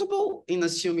comfortable in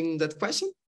assuming that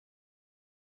question?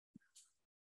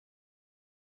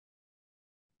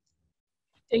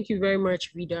 Thank you very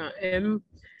much, Vida.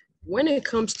 When it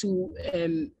comes to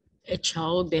a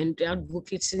child and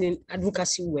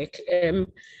advocacy work,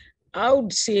 I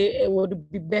would say it would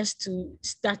be best to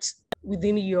start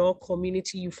within your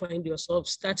community you find yourself,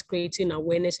 start creating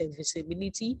awareness and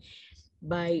visibility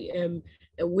by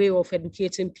a way of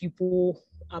educating people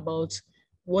about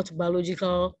what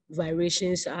biological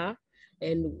variations are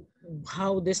and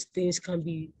how these things can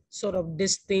be sort of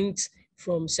distinct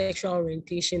from sexual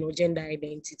orientation or gender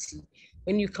identity.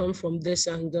 When you come from this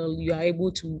angle, you are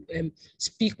able to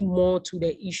speak more to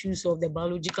the issues of the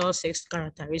biological sex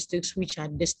characteristics, which are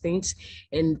distinct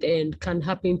and can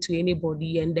happen to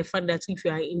anybody. And the fact that if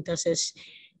you are intersex,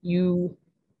 you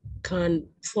can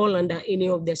fall under any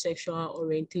of the sexual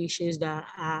orientations that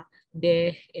are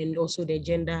there, and also the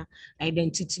gender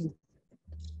identity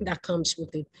that comes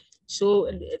with it. So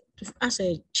as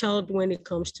a child, when it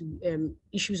comes to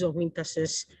issues of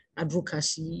intersex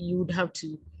advocacy, you would have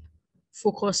to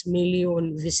focus mainly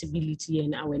on visibility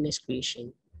and awareness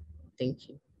creation. Thank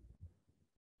you.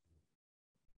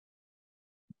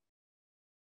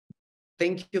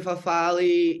 Thank you,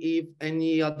 Fafali. If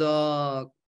any other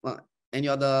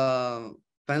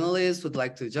panelists would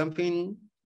like to jump in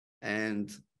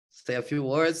and say a few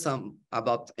words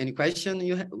about any question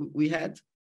we had.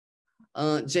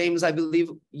 James, I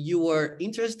believe you were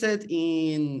interested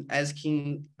in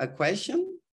asking a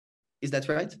question. Is that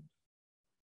right?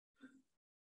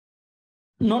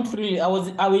 Not really. I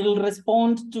will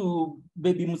respond to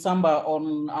Baby Musamba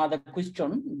on the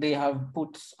question they have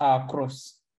put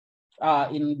across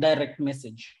in direct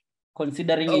message,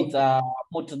 considering it's a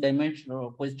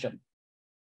multi-dimensional question.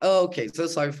 Okay, so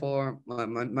sorry for my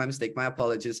mistake, my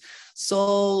apologies.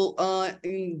 So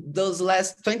in those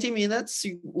last 20 minutes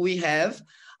we have,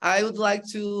 I would like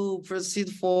to proceed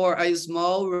for a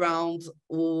small round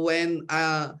when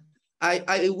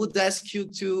I would ask you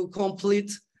to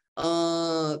complete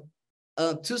 2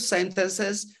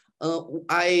 sentences.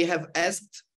 I have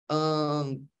asked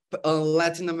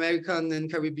Latin American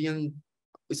and Caribbean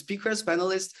speakers,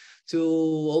 panelists, to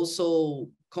also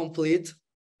complete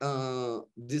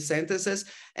these sentences.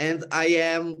 And I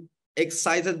am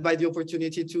excited by the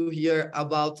opportunity to hear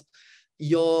about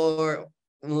your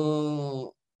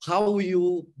how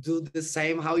you do the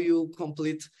same, how you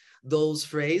complete those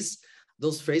phrases.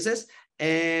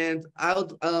 And I'll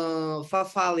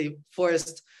Fafali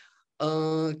first.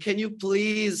 Can you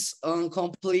please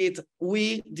complete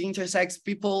we, the intersex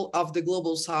people of the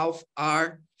Global South,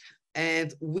 are,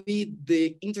 and we,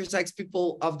 the intersex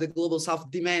people of the Global South,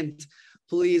 demand?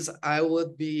 Please, I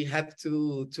would be happy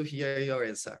to hear your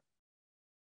answer.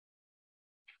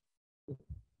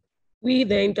 We,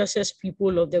 the intersex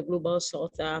people of the Global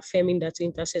South, are affirming that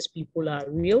intersex people are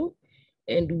real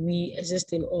and we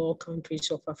exist in all countries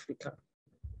of Africa.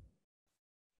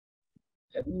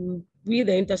 We,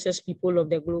 the intersex people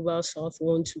of the Global South,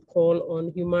 want to call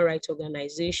on human rights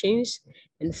organizations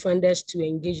and funders to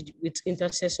engage with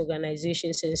intersex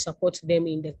organizations and support them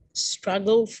in the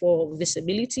struggle for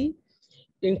visibility,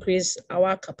 increase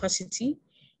our capacity,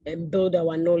 and build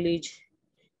our knowledge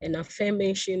and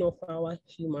affirmation of our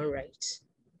human rights.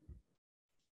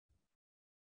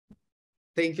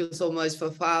 Thank you so much,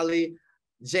 Fafali.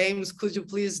 James, could you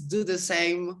please do the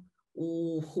same?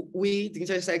 We, the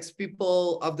intersex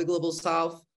people of the Global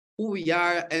South, who we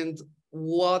are and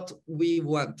what we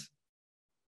want.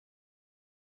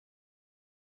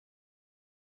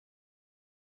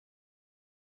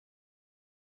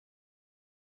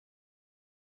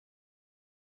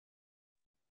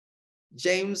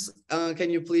 James, can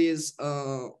you please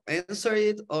answer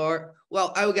it? Or,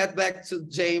 well, I will get back to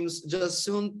James just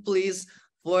soon, please.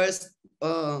 First,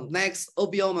 next,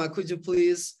 Obioma, could you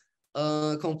please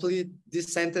complete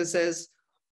these sentences?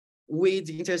 We,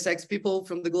 the intersex people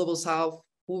from the Global South,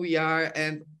 who we are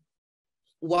and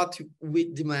what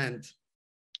we demand.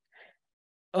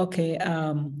 Okay,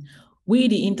 we,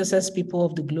 the intersex people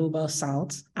of the Global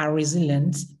South, are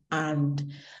resilient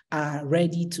and are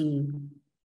ready to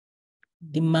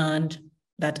demand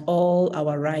that all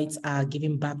our rights are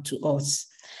given back to us.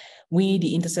 We,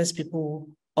 the intersex people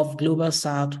of Global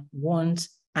South, want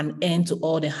an end to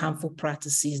all the harmful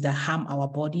practices that harm our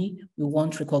body. We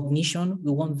want recognition,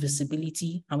 we want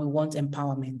visibility, and we want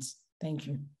empowerment. Thank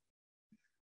you.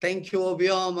 Thank you,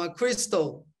 Obioma.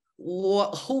 Crystal,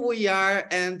 who we are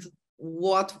and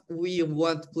what we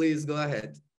want, please go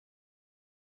ahead.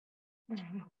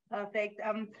 Perfect.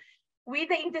 We,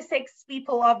 the intersex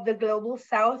people of the Global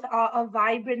South, are a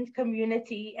vibrant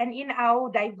community, and in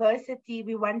our diversity,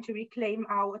 we want to reclaim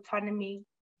our autonomy.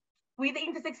 We, the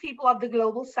intersex people of the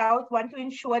Global South, want to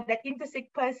ensure that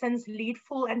intersex persons lead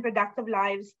full and productive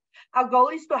lives. Our goal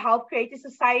is to help create a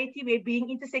society where being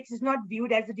intersex is not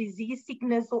viewed as a disease,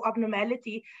 sickness, or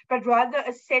abnormality, but rather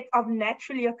a set of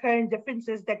naturally occurring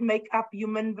differences that make up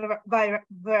human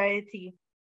variety.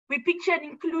 We picture an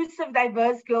inclusive,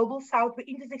 diverse Global South where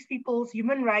intersex people's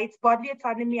human rights, bodily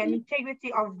autonomy, and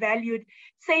integrity are valued,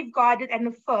 safeguarded, and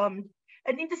affirmed.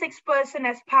 An intersex person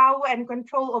has power and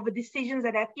control over decisions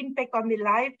that have impact on their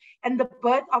life, and the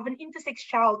birth of an intersex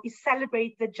child is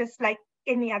celebrated just like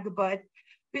any other birth.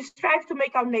 We strive to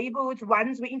make our neighborhoods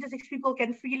ones where intersex people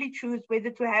can freely choose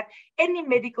whether to have any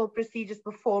medical procedures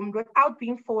performed without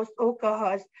being forced or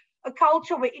coerced, a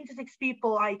culture where intersex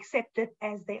people are accepted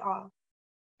as they are.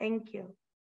 Thank you.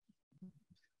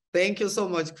 Thank you so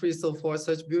much, Crystal, for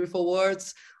such beautiful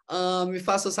words.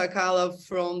 Mphatso Sakala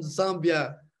from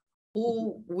Zambia,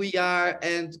 who we are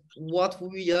and what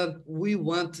we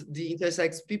want the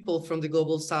intersex people from the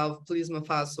Global South. Please,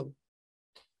 Mphatso.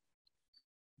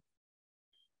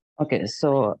 Okay,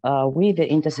 so we, the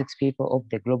intersex people of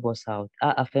the Global South,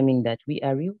 are affirming that we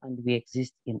are real and we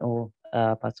exist in all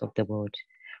parts of the world.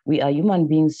 We are human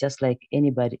beings just like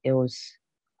anybody else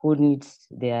who needs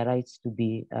their rights to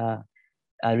be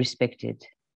respected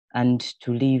and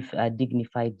to live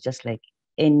dignified just like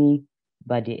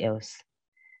anybody else.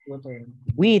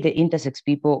 We, the intersex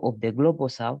people of the Global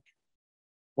South,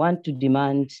 want to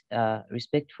demand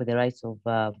respect for the rights of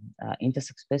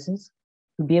intersex persons,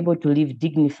 to be able to live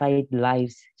dignified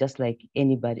lives just like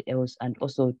anybody else, and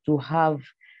also to have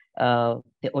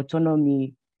the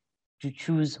autonomy to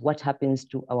choose what happens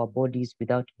to our bodies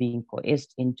without being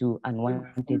coerced into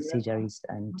unwanted surgeries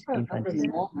and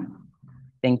infanticide.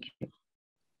 Thank you.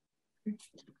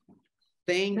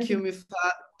 Thank you,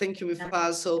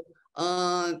 Mphatso.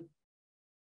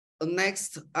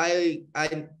 Next, I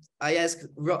ask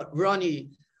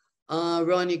Ronie,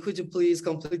 Ronie, could you please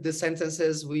complete the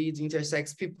sentences with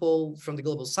intersex people from the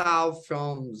Global South,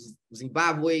 from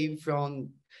Zimbabwe, from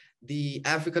the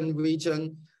African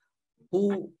region,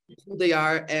 who they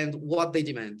are and what they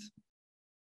demand?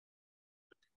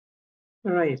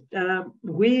 All right.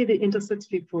 We, the intersex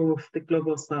people of the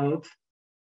Global South,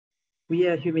 we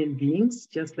are human beings,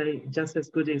 just as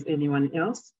good as anyone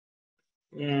else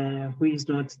who is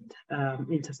not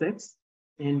intersex,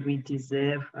 and we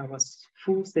deserve our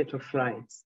full set of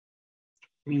rights.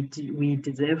 We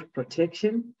deserve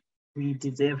protection, we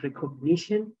deserve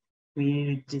recognition,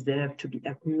 we deserve to be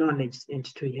acknowledged and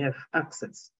to have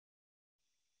access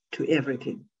to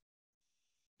everything.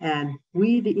 And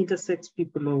we, the intersex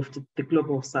people of the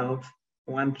Global South,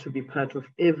 want to be part of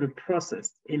every process,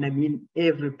 and I mean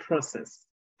every process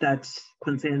that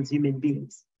concerns human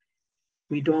beings.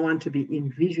 We don't want to be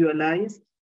individualized.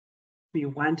 We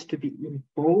want to be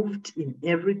involved in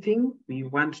everything. We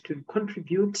want to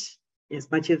contribute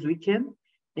as much as we can,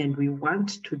 and we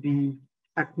want to be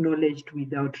acknowledged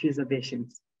without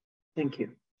reservations. Thank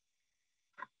you.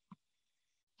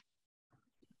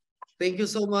 Thank you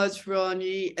so much,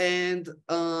 Ronie. And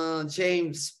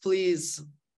James, please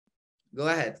go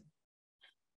ahead.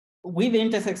 We, the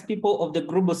intersex people of the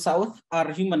Global South, are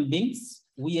human beings.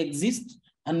 We exist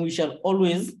and we shall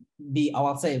always be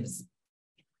ourselves.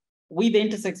 We, the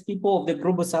intersex people of the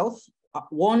Global South,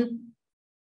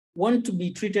 want to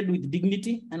be treated with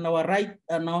dignity and our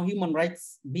human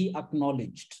rights be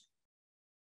acknowledged.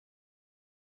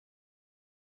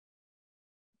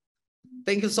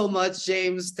 Thank you so much,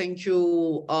 James. Thank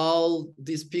you all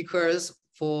the speakers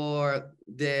for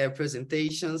their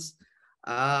presentations.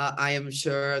 I am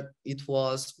sure it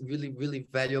was really, really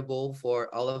valuable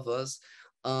for all of us.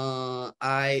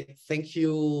 I thank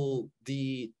you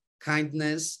the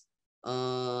kindness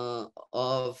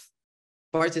of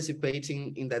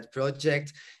participating in that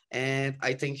project, and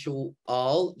I thank you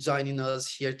all joining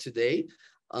us here today.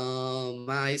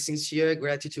 My sincere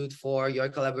gratitude for your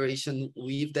collaboration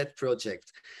with that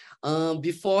project.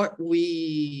 Before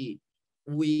we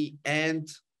end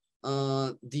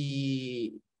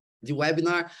the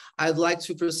webinar, I'd like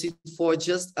to proceed for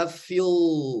just a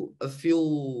few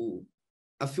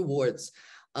words.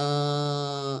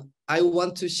 I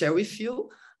want to share with you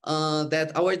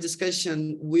that our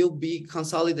discussion will be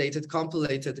consolidated,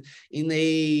 compiled in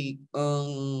a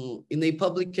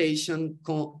publication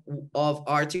of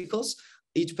articles.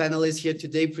 Each panelist here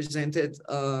today presented,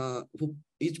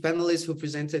 each panelist who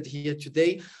presented here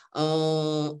today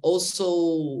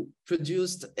also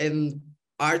produced an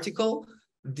article.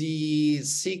 The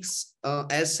 6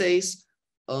 essays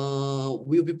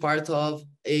will be part of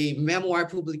a memoir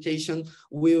publication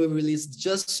we will release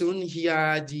just soon. Here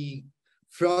are the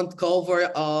front cover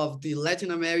of the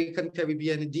Latin American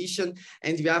Caribbean edition,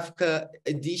 and the Africa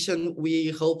edition we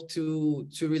hope to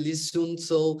release soon.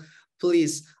 So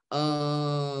please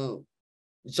join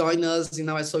us in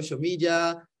our social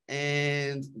media,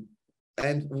 and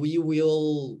we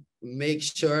will make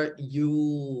sure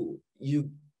you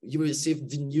receive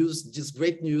the news, this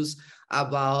great news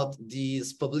about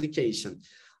this publication.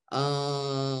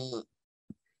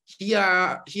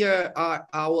 Here are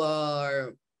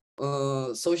our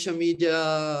social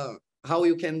media, how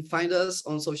you can find us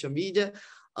on social media,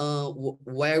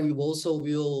 where we also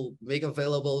will make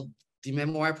available the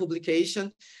memoir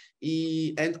publication,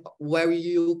 and where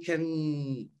you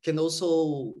can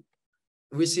also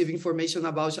receive information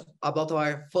about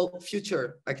our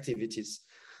future activities.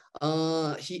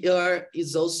 Here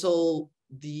is also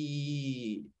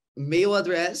the mail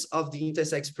address of the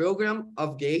Intersex program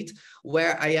of GATE,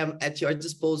 where I am at your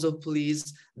disposal.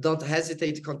 Please don't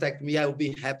hesitate to contact me. I will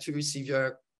be happy to receive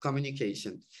your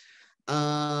communication.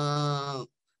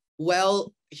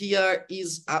 Well, here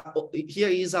is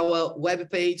our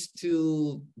webpage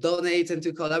to donate and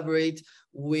to collaborate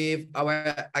with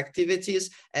our activities.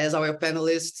 As our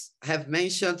panelists have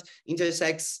mentioned,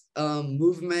 intersex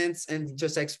movements and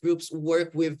intersex groups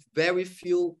work with very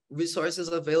few resources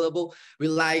available,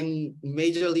 relying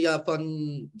majorly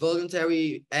upon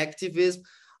voluntary activism.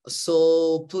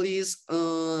 So please,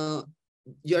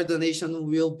 your donation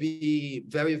will be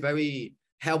very, very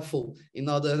helpful in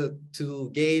order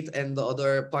to GATE and the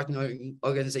other partner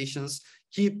organizations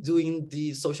keep doing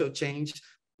the social change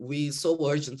we so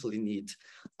urgently need.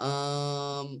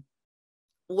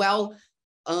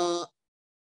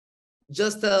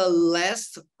 Just a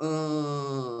last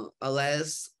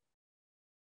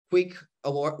quick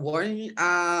warning.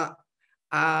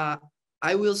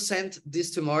 I will send this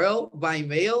tomorrow by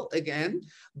mail again,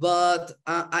 but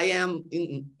I am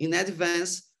in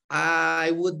advance.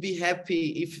 I would be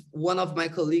happy if one of my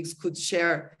colleagues could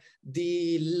share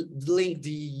the link,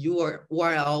 the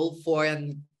URL for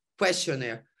a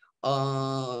questionnaire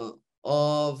of,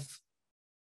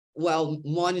 well,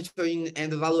 monitoring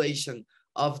and evaluation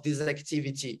of this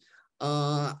activity.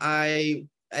 I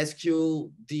ask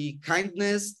you the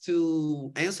kindness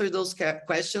to answer those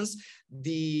questions.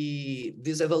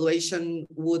 This evaluation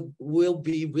will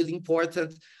be really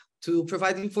important to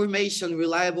provide information,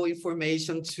 reliable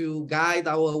information to guide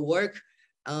our work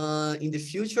in the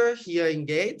future here in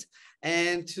GATE,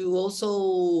 and to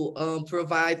also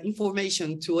provide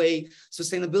information to a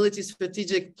sustainability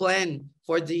strategic plan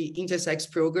for the Intersex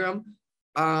program.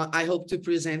 I hope to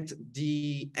present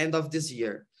the end of this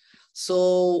year.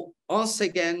 So once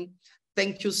again,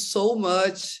 thank you so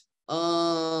much.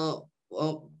 All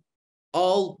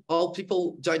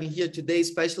people joining here today,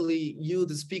 especially you,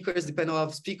 the speakers, the panel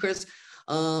of speakers,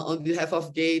 on behalf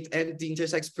of GATE and the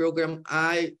Intersex program,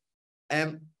 I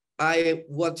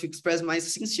want to express my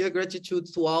sincere gratitude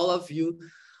to all of you.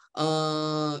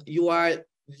 You are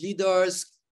leaders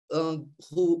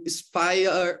who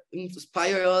inspire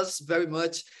us very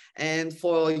much, and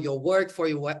for your work, for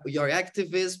your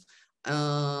activism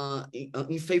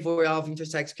in favor of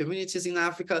intersex communities in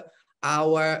Africa,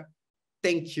 our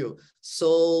thank you.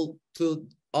 So to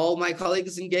all my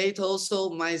colleagues in GATE, also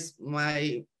my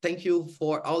thank you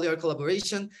for all your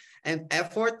collaboration and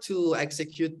effort to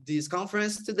execute this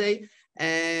conference today.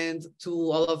 And to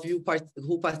all of you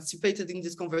who participated in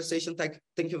this conversation,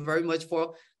 thank you very much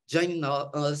for joining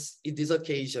us in this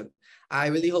occasion. I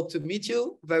really hope to meet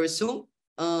you very soon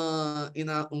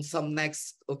on some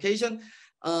next occasion.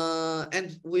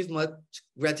 And with much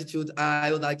gratitude,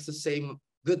 I would like to say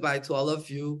goodbye to all of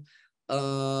you.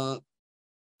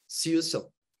 See you soon.